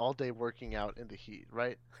you spent all day working out in the heat,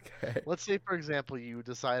 right? Okay. Let's say, for example, you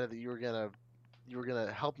decided that you were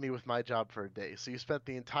gonna help me with my job for a day. So you spent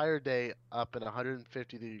the entire day up in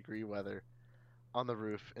 150-degree weather, on the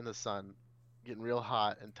roof in the sun, getting real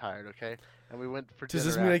hot and tired. Okay, and we went for Does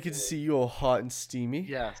dinner. this mean I get to afterwards. see you all hot and steamy?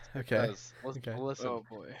 Yes. it Okay. does. Okay. Listen. Oh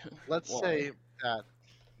boy. Let's Why?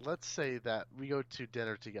 say that we go to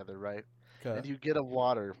dinner together, right? Okay. And you get a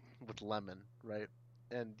water with lemon, right?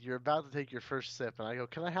 And you're about to take your first sip, and I go,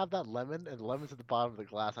 "Can I have that lemon?" And the lemon's at the bottom of the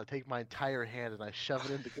glass. I take my entire hand and I shove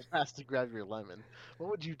it in the glass to grab your lemon. What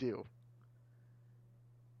would you do?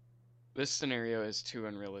 This scenario is too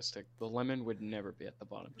unrealistic. The lemon would never be at the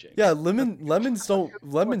bottom, Jake. Yeah,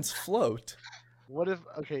 lemons float. What if?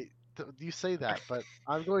 Okay, you say that, but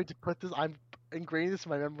I'm going to put this. I'm ingraining this in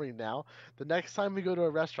my memory now. The next time we go to a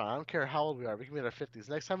restaurant, I don't care how old we are. We can be in our 50s.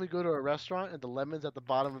 Next time we go to a restaurant and the lemon's at the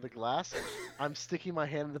bottom of the glass, I'm sticking my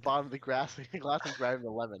hand in the bottom of the glass and grabbing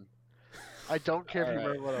the lemon. I don't care if you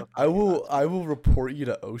Alright. remember what I will report you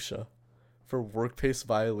to OSHA for workplace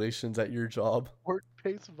violations at your job.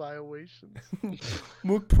 workplace violations.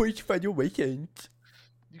 Workplace violations.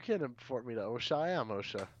 You can't report me to OSHA. I am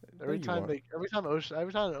OSHA. No, Every you time aren't. every time an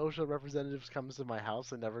OSHA representative comes to my house,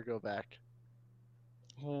 they never go back.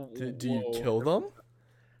 Do you Whoa. kill them?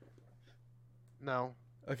 No.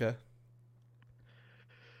 Okay.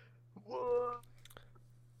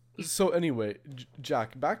 So anyway,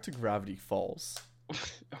 Jack, back to Gravity Falls.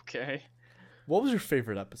 Okay. What was your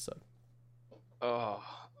favorite episode? Oh,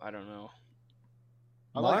 I don't know.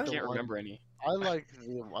 I I like the can't one- remember any. I like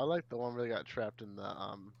the one where they got trapped in the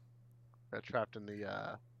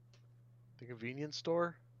the convenience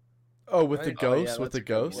store. Oh, with the Right? Oh, yeah, ghost, with that's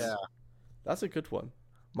the a good one. ghost. Yeah. That's a good one.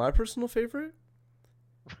 My personal favorite,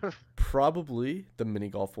 probably the mini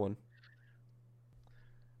golf one.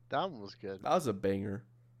 That one was good. That was a banger.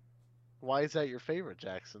 Why is that your favorite,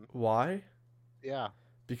 Jackson? Why? Yeah.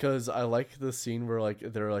 Because I like the scene where like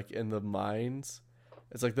they're like in the mines.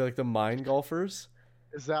 It's like they're like the mine golfers,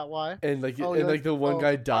 Is that why? and like Oh, and yeah, like the one oh,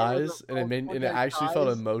 guy the part where the- dies, and it oh, made one and it guy actually felt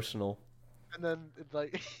dies? emotional. And then it's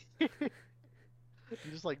like you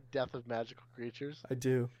just like Death of Magical Creatures. I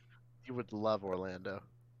do. You would love Orlando.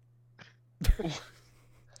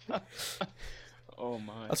 Oh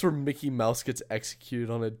my. That's where Mickey Mouse gets executed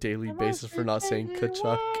on a daily basis for not saying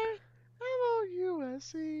Kachuk. Hello,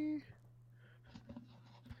 USC.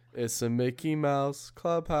 It's a Mickey Mouse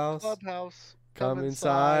clubhouse. Clubhouse. Come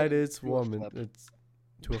inside, it's Do a warm. flip. It's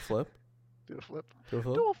to a flip. Do a flip. To a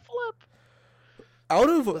flip. Do a flip.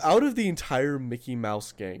 Out of the entire Mickey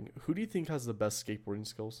Mouse gang, who do you think has the best skateboarding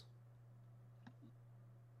skills?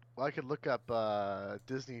 Well, I could look up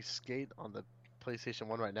Disney Skate on the PlayStation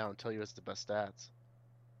 1 right now and tell you it's the best stats.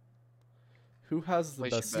 Who has the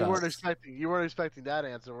Place best your bets. stats? You weren't expecting that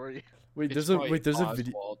answer, were you? Wait, It's there's a probably there's a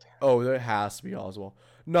video. Oswald. Oh, there has to be Oswald.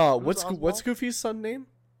 No, Who's what's Oswald? Goofy's son name?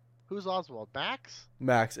 Who's Oswald? Max?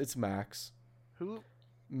 Max. It's Max. Who?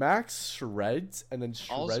 Max shreds and then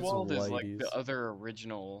shreds Oswald is like whiteys. the other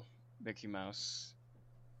original Mickey Mouse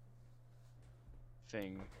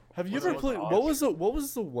thing. Have you Was ever it played? awesome? What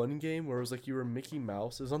was the one game where it was like you were Mickey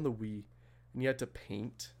Mouse? It was on the Wii, and you had to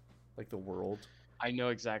paint like the world. I know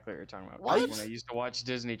exactly what you're talking about. What? When I used to watch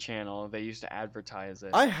Disney Channel, they used to advertise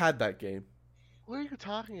it. I had that game. What are you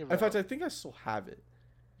talking about? In fact, I think I still have it.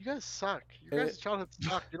 You guys suck. You And guys' childhood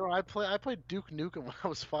suck. You know, I played Duke Nukem when I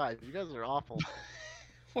was 5. You guys are awful.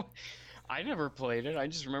 I never played it. I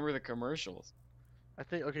just remember the commercials. I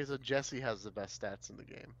think okay, so Jesse has the best stats in the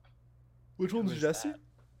game. Which Who one's is Jesse? that?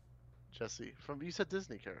 Jesse from you said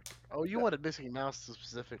Disney character. Oh, you wanted Mickey Mouse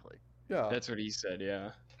specifically. Yeah, That's what he said.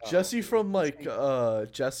 Yeah. Jesse Oh, from like Disney-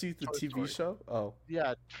 Jesse the Toy TV Story. show. Oh,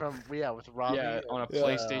 yeah, with Robbie. Yeah, on a Yeah.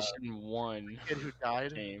 PlayStation 1 kid who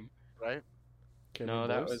died, game. right? Candy No,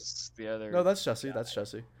 that Boys? was the other. No, that's Jesse. guy. That's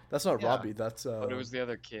Jesse. That's not Yeah. Robbie. That's But it was the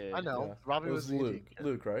other kid. I know. yeah. Robbie It was the Luke. Indian kid.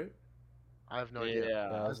 Luke, right? I have no Yeah. idea. Yeah,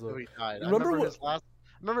 it I was just know Luke. he died. Remember I what-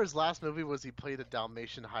 remember his last movie was he played a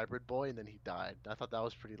Dalmatian hybrid boy and then he died. I thought that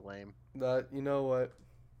was pretty lame. That you know what?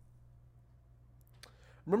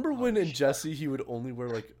 Remember when in shit. Jesse he would only wear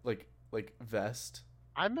like vest?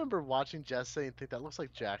 I remember watching Jesse and think that looks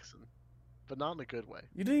like Jackson, but not in a good way.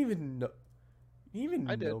 You didn't even know. You didn't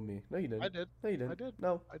I even did. know me. No, you didn't. I did. No, you didn't. I did.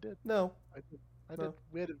 No, I did. no, I did. I No. did.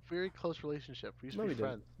 We had a very close relationship. We used no, to we be didn't.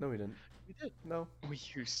 friends. No, we didn't. We did. No. We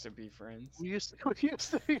used to be friends. We used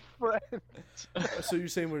to be friends. So you're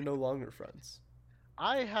saying we're no longer friends?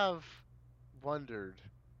 I have wondered.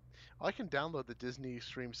 I can download the Disney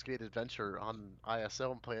Extreme Skate Adventure on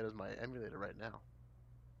ISO and play it as my emulator right now.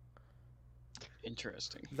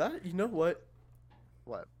 Interesting. That you know what?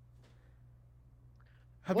 What?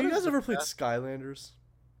 Have What you is guys the ever played best- Skylanders?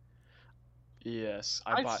 Yes,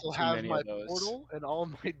 I bought still too have many my of those. portal and all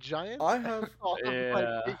my giants. I have. all of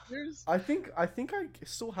Yeah. my figures. I think I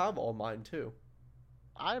still have all mine too.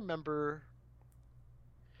 I remember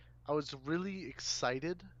I was really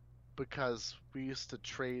excited because we used to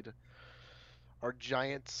trade our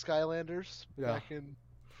giant Skylanders Yeah. back in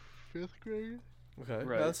 5th grade, Okay,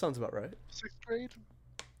 Right. yeah, that sounds about right. 6th grade.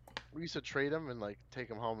 We used to trade them and like take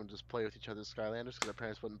them home and just play with each other's Skylanders because our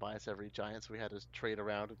parents wouldn't buy us every giant, so we had to trade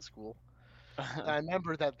around at school. And I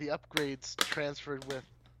remember that the upgrades transferred with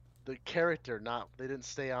the character, not they didn't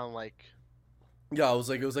stay on like Yeah, it was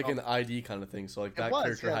like an ID kind of thing. So like it that was,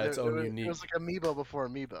 character yeah, had its there- own there was- unique. It was like Amiibo before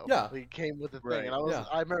Amiibo. Yeah. Like, it came with the thing, Right, and I was yeah.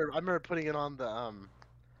 I remember putting it on the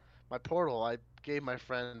my portal. I gave my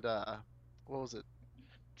friend what was it,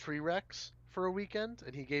 Tree Rex for a weekend,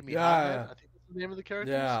 and he gave me Yeah. Hothead. I think that's the name of the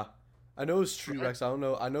character. Yeah, I know it's Tree Right. Rex. I don't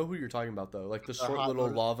know. I know who you're talking about though. Like the The short hot little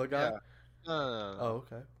one. lava guy. Yeah. No. Oh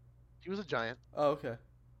okay. He was a giant. Oh okay.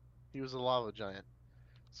 He was a lava giant.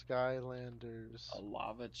 Skylanders. A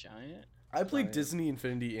lava giant? I played Giant. Disney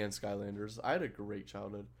Infinity and Skylanders. I had a great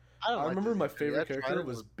childhood. don't I like remember Disney my Infinity. favorite I tried character it,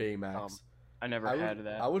 was Baymax. I never I had would,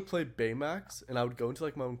 that. I would play Baymax, and I would go into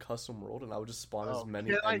like my own custom world, and I would just spawn as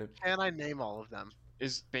many. Can I name all of them?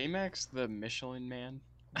 Is Baymax the Michelin Man?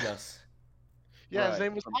 Yes. Yeah, his Right,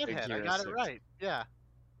 name was from Big Hothead. I Hero got it 6. right. Yeah.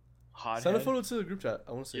 Hothead? Send a photo to the group chat.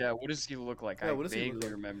 I want to see. Yeah, it. what does he look like? Yeah, I what does he look vaguely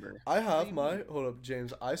like? remember. I have Maybe. my hold up,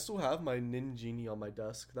 James. I still have my Ninjini on my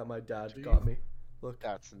desk that my dad Do got you? me. Look.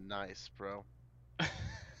 That's nice, bro.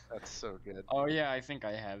 That's so good. Oh yeah, I think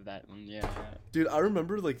I have that one. Yeah. Dude, I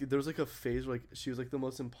remember like there was like a phase where like she was like the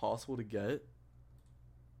most impossible to get.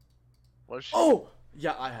 Was she? Oh,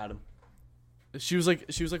 yeah, I had him. She was like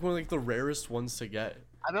one of like the rarest ones to get.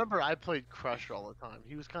 I remember I played Crusher all the time.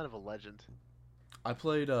 He was kind of a legend. I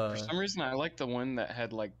played For some reason, I like the one that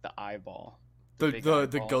had like the eyeball. the big the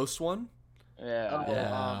eyeball. ghost one. Yeah. Oh,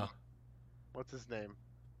 Yeah. What's his name?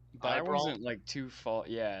 But I Eyeball? wasn't like too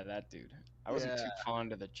Yeah, that dude. I wasn't too Yeah.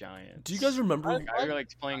 fond of the giants. Do you guys remember? I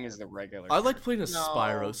liked playing as the regular. I liked playing as No,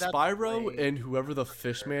 Spyro. that's Spyro lame. and whoever the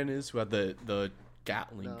fish man is who had the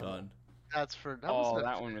Gatling No. gun. That's for. That Oh, wasn't a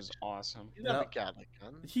that one fish. was awesome. He didn't have a That- Gatling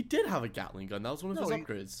gun. He did have a Gatling gun. That was one of No, his he-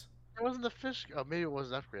 upgrades. It wasn't the fish. Oh, maybe it was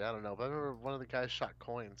an upgrade. I don't know. But I remember one of the guys shot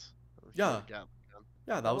coins. He Yeah. had a Gatling gun.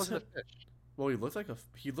 Yeah, that was wasn't it. a fish. Well, he looked like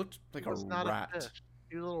He a was not rat. a fish.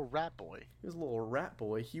 He was a little rat boy. He was a little rat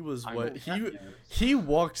boy. He was I what know that he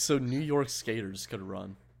walked so New York skaters could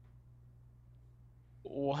run.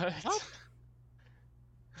 What? What?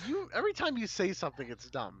 You every time you say something, it's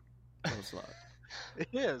dumb. No, it's not. It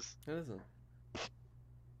is. It isn't.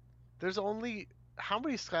 There's only how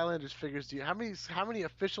many Skylanders figures do you? How many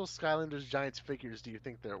official Skylanders Giants figures do you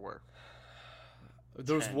think there were?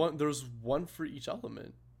 There's 10. There's one for each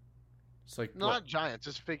element. It's like Not what? Giants,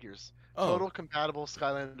 just figures. Oh, Total compatible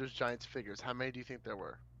Skylanders Giants figures. How many do you think there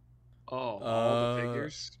were? Oh, all the Uh,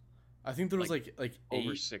 figures. I think there was like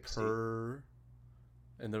over 8 60. per,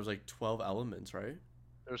 and there was like 12 elements, right?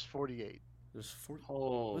 There's 48. There's 40.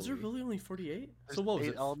 Holy. Was there really only 48? There's So what was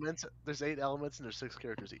 8 it? elements. There's 8 elements and there's 6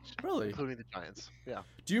 characters each, Really? including the giants. Yeah.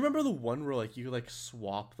 Do you remember the one where like you could like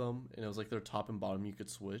swap them and it was like their top and bottom you could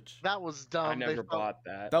switch? That was dumb. I They never felt- bought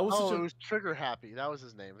that. That was Oh, such it a was Trigger Happy. That was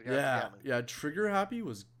his name. The guy with the yeah, Gatling. yeah. Trigger Happy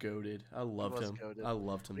was goated. I loved was him. goated. I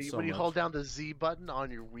loved him When you, so when you much. hold down the Z button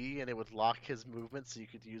on your Wii and it would lock his movement so you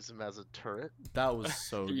could use him as a turret. That was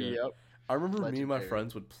so good. Yep. I remember me and my Legendary.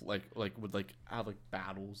 friends would would have like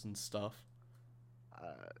battles and stuff.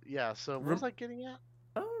 Yeah, so what was I getting at?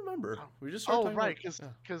 I don't remember. We just started Oh, talking right,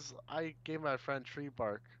 about, because I gave my friend Tree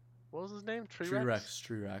Bark. What was his name? Tree Tree Rex?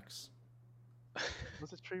 Tree Rex.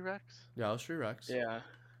 Was it Tree Rex? Yeah, it was Tree Rex. Yeah.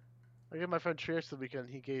 I gave my friend Tree Rex the weekend.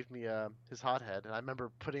 He gave me his hothead, and I remember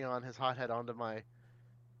putting on his hothead onto my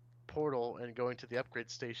portal and going to the upgrade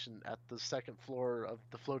station at the second floor of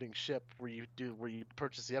the floating ship where you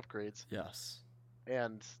purchase the upgrades, Yes.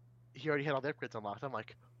 and he already had all the upgrades unlocked. I'm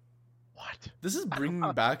like, what? This is bringing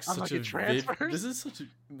back I'm such like, a it transfers? This is such a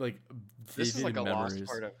like This is like vivid a memories. lost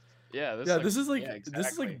part of. Yeah. This Yeah, is this is like yeah, this is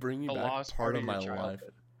exactly. like bringing A back lost part of your my life.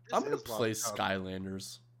 childhood. I'm gonna This is play lost.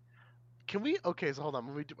 Skylanders. Can we? Okay, so hold on.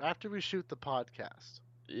 When we do, after we shoot the podcast,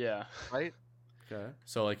 Yeah. right? Okay.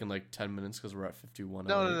 So like in like 10 minutes because we're at 51.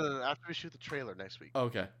 No, already. no. After we shoot the trailer next week,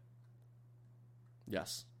 Okay.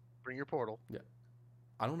 Yes. bring your portal.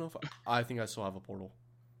 I don't know if I think I still have a portal.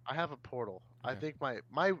 I have a portal. I Okay. think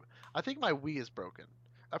I think my Wii is broken.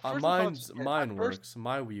 At first I thought it was okay. Mine At works.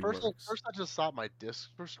 My Wii First, works. first I just thought my discs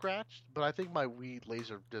were scratched, but I think my Wii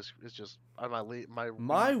laser disc is just my My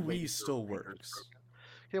Wii laser still reader is works. broken.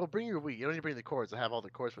 Okay, well, bring your Wii. You don't need to bring the cords. I have all the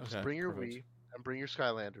cords, but Okay, just bring your perfect. Wii and bring your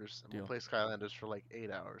Skylanders, and Deal. we'll play Skylanders for like 8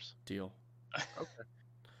 hours. Deal. Okay.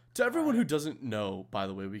 To everyone who doesn't know, by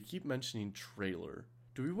the way, we keep mentioning trailer.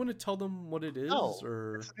 Do we want to tell them what it is, No,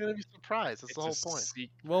 or? It's gonna be a surprise. That's the whole It's a point. secret.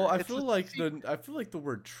 Well, I It's feel a like secret. I feel like the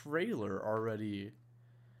word trailer already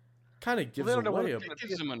kind of gives they don't know what away. it's A, gonna It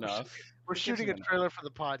gives them enough. We're It gives shooting them a enough. trailer for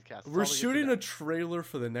the podcast. That's all we're we get shooting to a trailer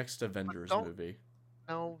for the next Avengers don't- movie.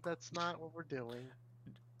 No, that's not what we're doing.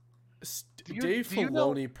 Do you- Dave do you know-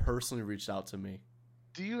 Filoni personally reached out to me.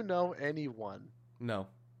 Do you know anyone, No.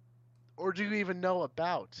 or do you even know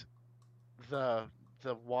about the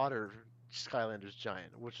water Skylanders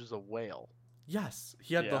giant, which is a whale? Yes,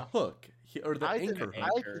 he had the Yeah. hook, or the I anchor didn't, hook. I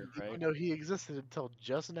Anchor, didn't right? even know he existed until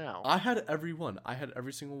just now. I had every one. I had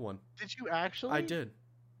every single one. Did you actually? I did,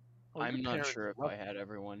 Oh, your I'm not parents sure if love I had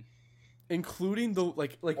everyone. including the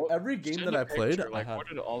like Well, every game Send that a I played. picture, I Like, had. what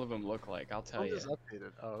did all of them look like? I'll tell Phone you. is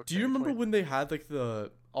updated. Oh, okay. Do you remember 20 when they had like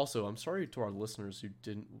the? Also, I'm sorry to our listeners who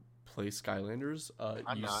didn't play Skylanders.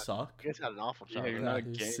 I'm You not. suck. You guys had an awful Yeah, childhood. you're not a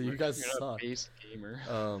Yeah, gamer. so you guys you're not suck. a base gamer.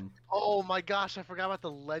 Oh my gosh, I forgot about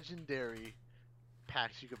the legendary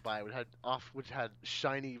packs you could buy, which had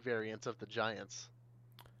shiny variants of the giants.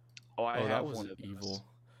 Oh, I Oh, have that was one of those. evil,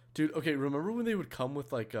 dude. Okay, remember when they would come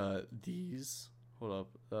with like these? Hold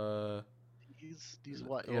up. These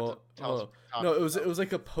what? You have Well, to tell us what you're no, talking it was about.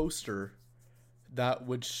 like a poster that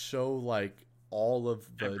would show like all of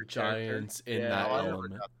the Every character. giants in Yeah, that Oh, I never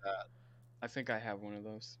element. got that. I think I have one of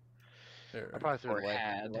those. There. I probably threw Or it away.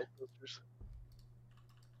 had. Light posters.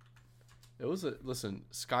 It was a listen.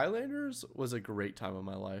 Skylanders was a great time of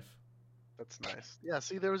my life. That's nice. Yeah,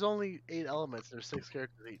 see, there was only 8 elements. There's 6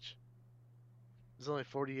 characters each. There's only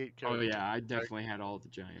 48 Oh characters. yeah, I definitely had all the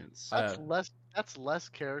giants. That's Yeah. less. That's less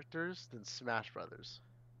characters than Smash Brothers.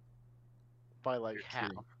 By like You're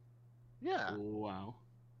half. true. Yeah. Wow.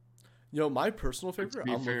 You know, my personal favorite.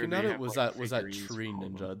 be I'm fair, looking they at it have, was like, that figurines tree for all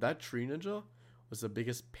of ninja. them. That tree ninja was the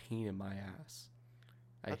biggest pain in my ass.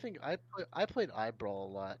 I think I played Eyebrawl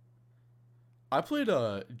a lot. I played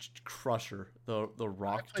Crusher, the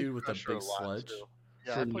rock I played dude with the Crusher a big lot, sledge. too.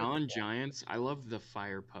 Yeah, I For played non-giants, I love the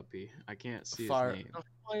fire puppy. I can't see Fire- his name. the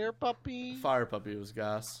Fire Puppy. Fire Puppy was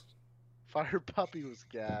gas. Fire Puppy was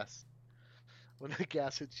gas. When the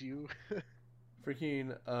gas hits you.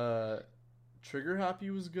 Freaking Trigger Happy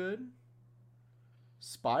was good.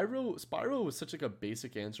 Spyro was such like a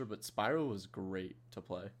basic answer, but Spyro was great to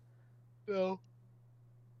play. No,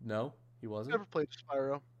 No, he wasn't. never played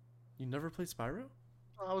Spyro. You never played Spyro?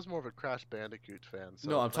 I was more of a Crash Bandicoot fan. So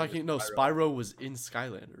no, I'm playing talking. as No, Spyro was in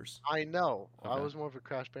Skylanders. I know. I Okay. was more of a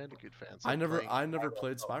Crash Bandicoot fan. So I never playing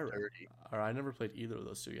played felt Spyro, dirty. or I never played either of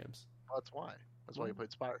those two games. That's why. That's why you played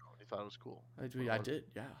Spyro. You thought it was cool. I did.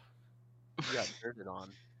 Yeah, You got nerded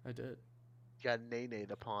on. I did. You got nay-nayed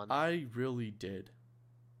upon. I really did.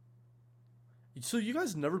 So you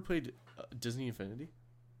guys never played Disney Infinity?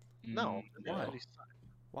 No, no, Why?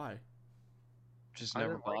 Why? just I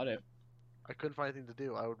never didn't like bought it. I couldn't find anything to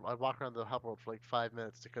do. I'd walk around the hub world for like 5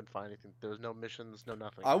 minutes. I couldn't find anything. There was no missions, no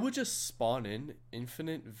nothing. I would just spawn in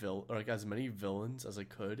infinite or like as many villains as I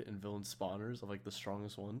could and villain spawners of like the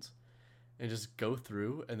strongest ones, and just go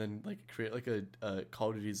through and then like create like a Call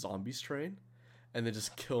of Duty Zombies train, and then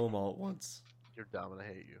just kill them all at once. You're dumb and I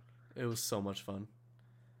hate you. It was so much fun.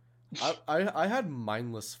 I had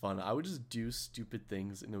mindless fun. I would just do stupid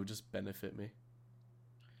things and it would just benefit me.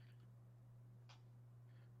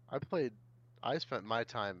 I spent my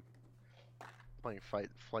time playing flight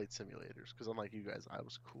simulators because unlike you guys, I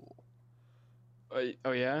was cool.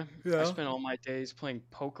 Oh yeah? Yeah. I spent all my days playing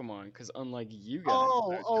Pokemon because unlike you guys.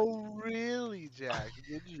 Oh really, Jack?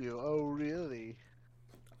 Did you? Oh really?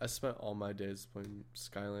 I spent all my days playing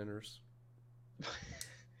Skylanders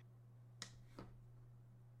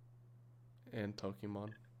and Pokemon.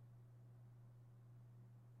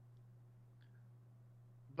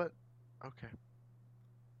 But okay.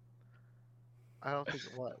 I don't think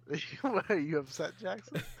what. What are you upset,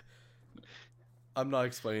 Jackson? I'm not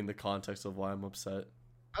explaining the context of why I'm upset.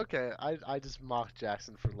 Okay, I just mocked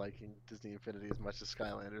Jackson for liking Disney Infinity as much as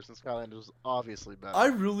Skylanders, and Skylanders was obviously better. I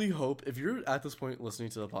really hope, if you're at this point listening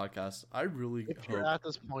to the podcast, I really If hope. you're at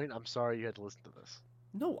this point, I'm sorry you had to listen to this.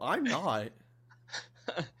 No, I'm not.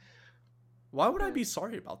 Why would I be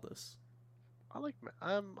sorry about this? I like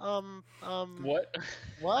What?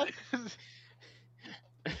 what?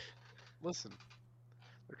 Listen,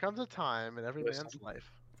 there comes a time in every Listen. man's life.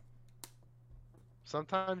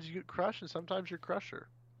 Sometimes you get crushed, and sometimes you're crusher.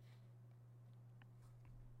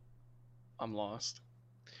 I'm lost.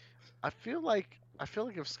 I feel like if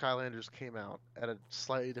Skylanders came out at a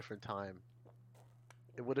slightly different time,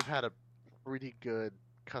 it would have had a pretty good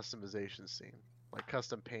customization scene, like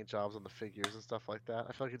custom paint jobs on the figures and stuff like that.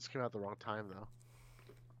 I feel like it just came out at the wrong time though.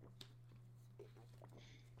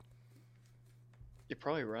 You're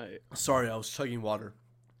probably right. Sorry, I was chugging water.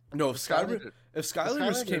 No, if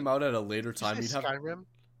Skylanders came out at a later time, Did you'd you have say Skyrim?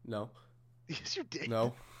 no, Yes, you did.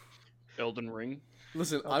 no. Elden Ring.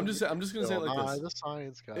 Listen, I'm just gonna say it like this. The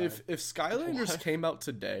science guy. If Skylanders What? came out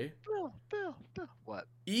today, Bill, what?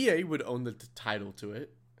 EA would own the title to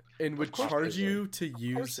it and would course charge they would. you to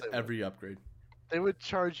use they would. every upgrade. They would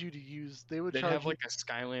charge you to use. They would They'd charge have you. like a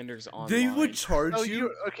Skylanders online. They would charge Oh,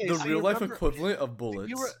 you okay, the so you real life remember- equivalent of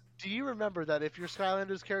bullets. Do you remember that if your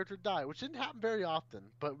Skylanders character died, which didn't happen very often,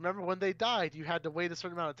 but remember when they died, you had to wait a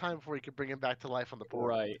certain amount of time before you could bring him back to life on the board.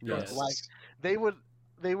 Right. Yes. Yes. Like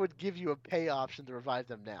they would give you a pay option to revive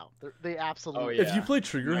them now. They absolutely. Oh, yeah. If you played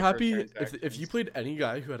Trigger Happy, if Microtransactions. you played any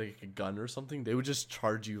guy who had a gun or something, they would just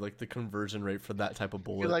charge you like the conversion rate for that type of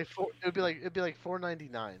bullet. It'd be like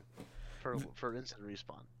 $4.99 for instant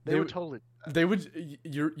respawn. They They would would- totally. They would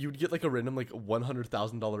you'd get like a random like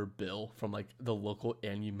 $100,000 bill from like the local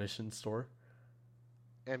ammunition store.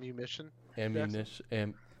 Ammunition.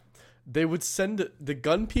 Ammunition. They would send the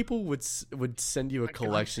gun people would send you a The gun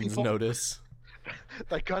collections people? notice.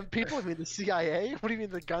 The gun people? I mean the CIA? What do you mean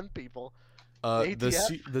the gun people? The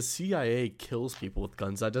ATF? the CIA kills people with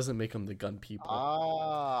guns. That doesn't make them the gun people.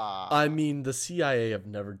 Ah. I mean, the CIA have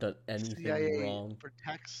never done anything CIA wrong.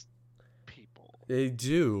 protects people. They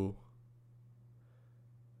do.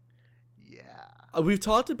 Yeah. We've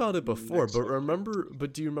talked about it before, Next but one.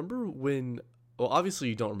 do you remember when? Well, obviously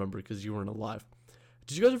you don't remember because you weren't alive.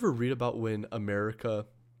 Did you guys ever read about when America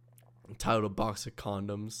titled a box of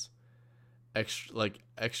condoms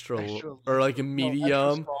extra or like a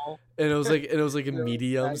medium, and it was like a Yeah,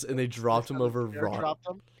 mediums, and they dropped them over rock. Dropped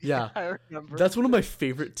them? Yeah. I remember. That's one of my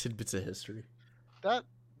favorite tidbits of history.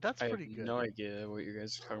 That's I have pretty good. no idea what you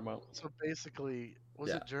guys are talking about. So basically, was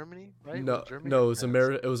Yeah. it Germany? Right? No, Was it Germany no, or it was France?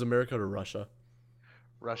 America. It was America to Russia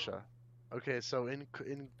Russia. Okay, so in because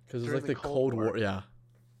it was during like the Cold War. Yeah.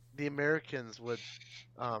 the Americans would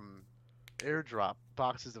airdrop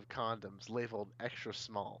boxes of condoms labeled extra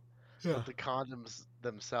small. Yeah. But the condoms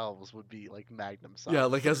themselves would be like magnum size. Yeah,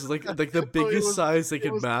 like as like the So it biggest was- size they it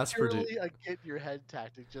could was mass produce. purely a get in your head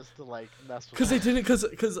tactic just to like mess with. Because they them. didn't,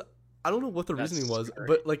 because I don't know what the That's reasoning was, scary.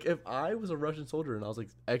 but like if I was a Russian soldier and I was like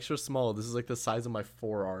extra small, this is like the size of my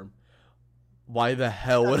forearm. Why the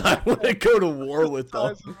hell would I want to go to war with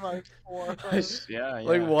them? Size of my forearm. Yeah.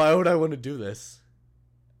 Like, why would I want to do this?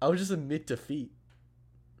 I would just admit defeat.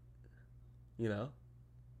 You know?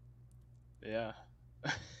 Yeah.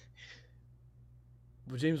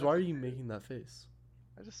 But James, why are you making that face?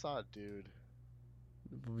 I just saw a dude.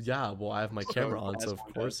 Yeah, well, I have my So, camera on, as so of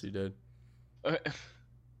one course does. you did.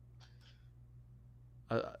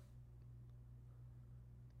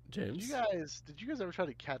 James? Did you guys ever try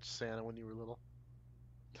to catch Santa when you were little?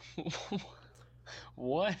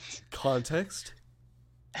 What? Context?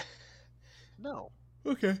 No.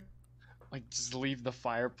 Okay. Like, just leave the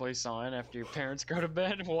fireplace on after your parents go to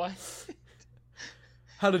bed? What?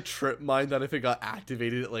 Had a trip mine that if it got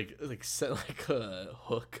activated, it like set like a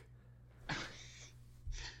hook.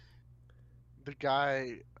 The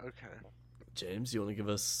guy. Okay. James, you want to give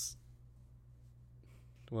us?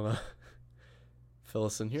 Want to fill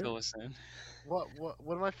us in here? Fill us in. What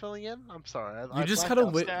am I filling in? I'm sorry. You just blacked had a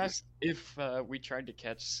out. wit- Asked if we tried to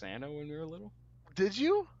catch Santa when we were little. Did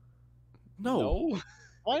you? No.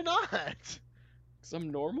 Why not? Because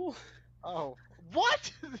I'm normal. Oh,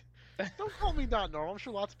 what? Don't call me not normal. I'm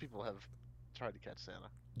sure lots of people have tried to catch Santa.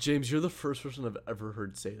 James, you're the first person I've ever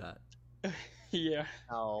heard say that. Yeah.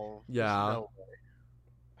 No. there's Yeah. no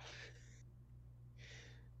way.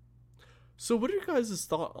 So, what are your guys'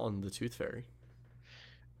 thought on the Tooth Fairy?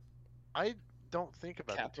 I don't think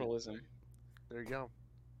about the Capitalism. tooth. There you go.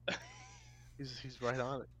 He's right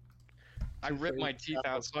on it. I ripped my teeth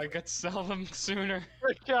out so I could sell them sooner.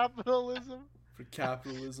 For capitalism. For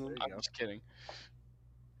capitalism. There you I'm go. just kidding.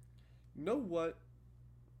 You know what?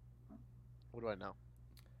 What do I know?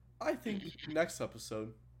 I think next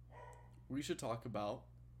episode we should talk about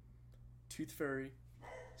Tooth Fairy,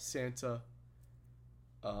 Santa,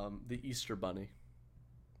 the Easter Bunny,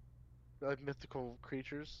 Like mythical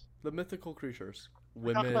creatures. the mythical creatures,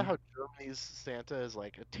 We talk women. about how Germany's Santa is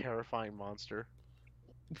like a terrifying monster.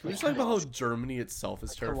 We just talk about how Germany itself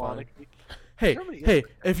is terrifying. Canonically. Hey, Germany is hey,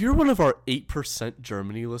 if you're one of our 8%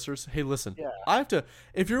 Germany listeners, hey, listen. Yeah. I have to.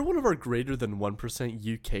 If you're one of our greater than 1%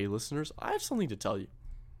 UK listeners, I have something to tell you.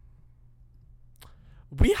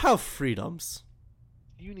 We have freedoms.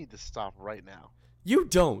 You need to stop right now. You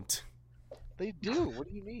don't. They do. What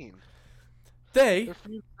do you mean? They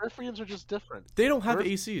Their freedoms are just different. don't have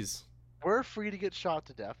We're- ACs We're free to get shot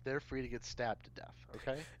to death. They're free to get stabbed to death.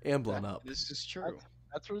 Okay, and blown up. This is true.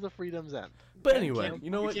 that's where the freedoms end. But We anyway, can't-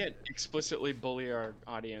 you know we what? can't explicitly bully our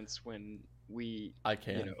audience when we, I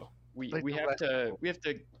can. you know, we Like the have rest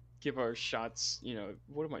to give our shots. You know,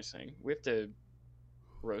 what am I saying? We have to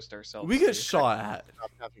roast ourselves. We get too. shot at.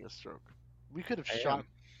 Stop having a stroke. We could have I shot. am.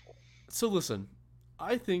 So listen,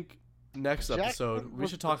 I think next Jack episode we was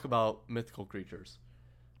should the- talk about mythical creatures.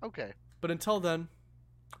 Okay, But until then,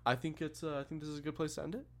 I think it's I think this is a good place to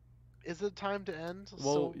end it. is it time to end?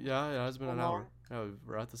 Well, yeah, it's been so an hour. long? Yeah,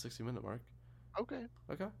 we're at the 60-minute mark. Okay.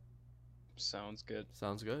 Okay, Sounds good.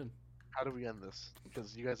 sounds good. How do we end this?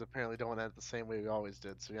 Because you guys apparently don't want to end it the same way we always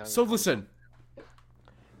did. So, So listen,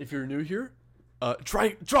 if you're new here,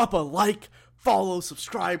 drop a like, follow,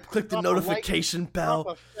 subscribe, click the Drop a like, notification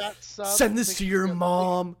bell. Send Send this to your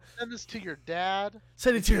mom. Send this to your dad.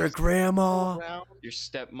 Send it to your grandma, Around. Your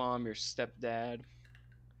stepmom, your stepdad.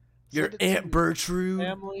 your Send it to Aunt your Bertrude.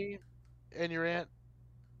 family, and your aunt.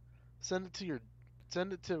 Send it to your.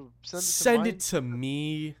 Send it to. Send mine. it to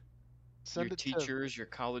me. Send Your it teachers, your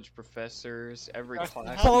college professors, every That's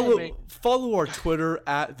class. how Follow make- follow our Twitter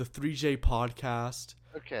at the 3J Podcast,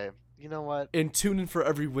 To, okay. You know what? and tune in for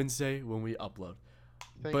every Wednesday when we upload.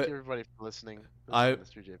 Thank But you everybody for listening. This I- is the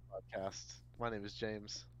Mystery J podcast. My name is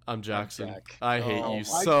James. I'm Jackson. Jack. I hate Oh you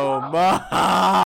my so God. much.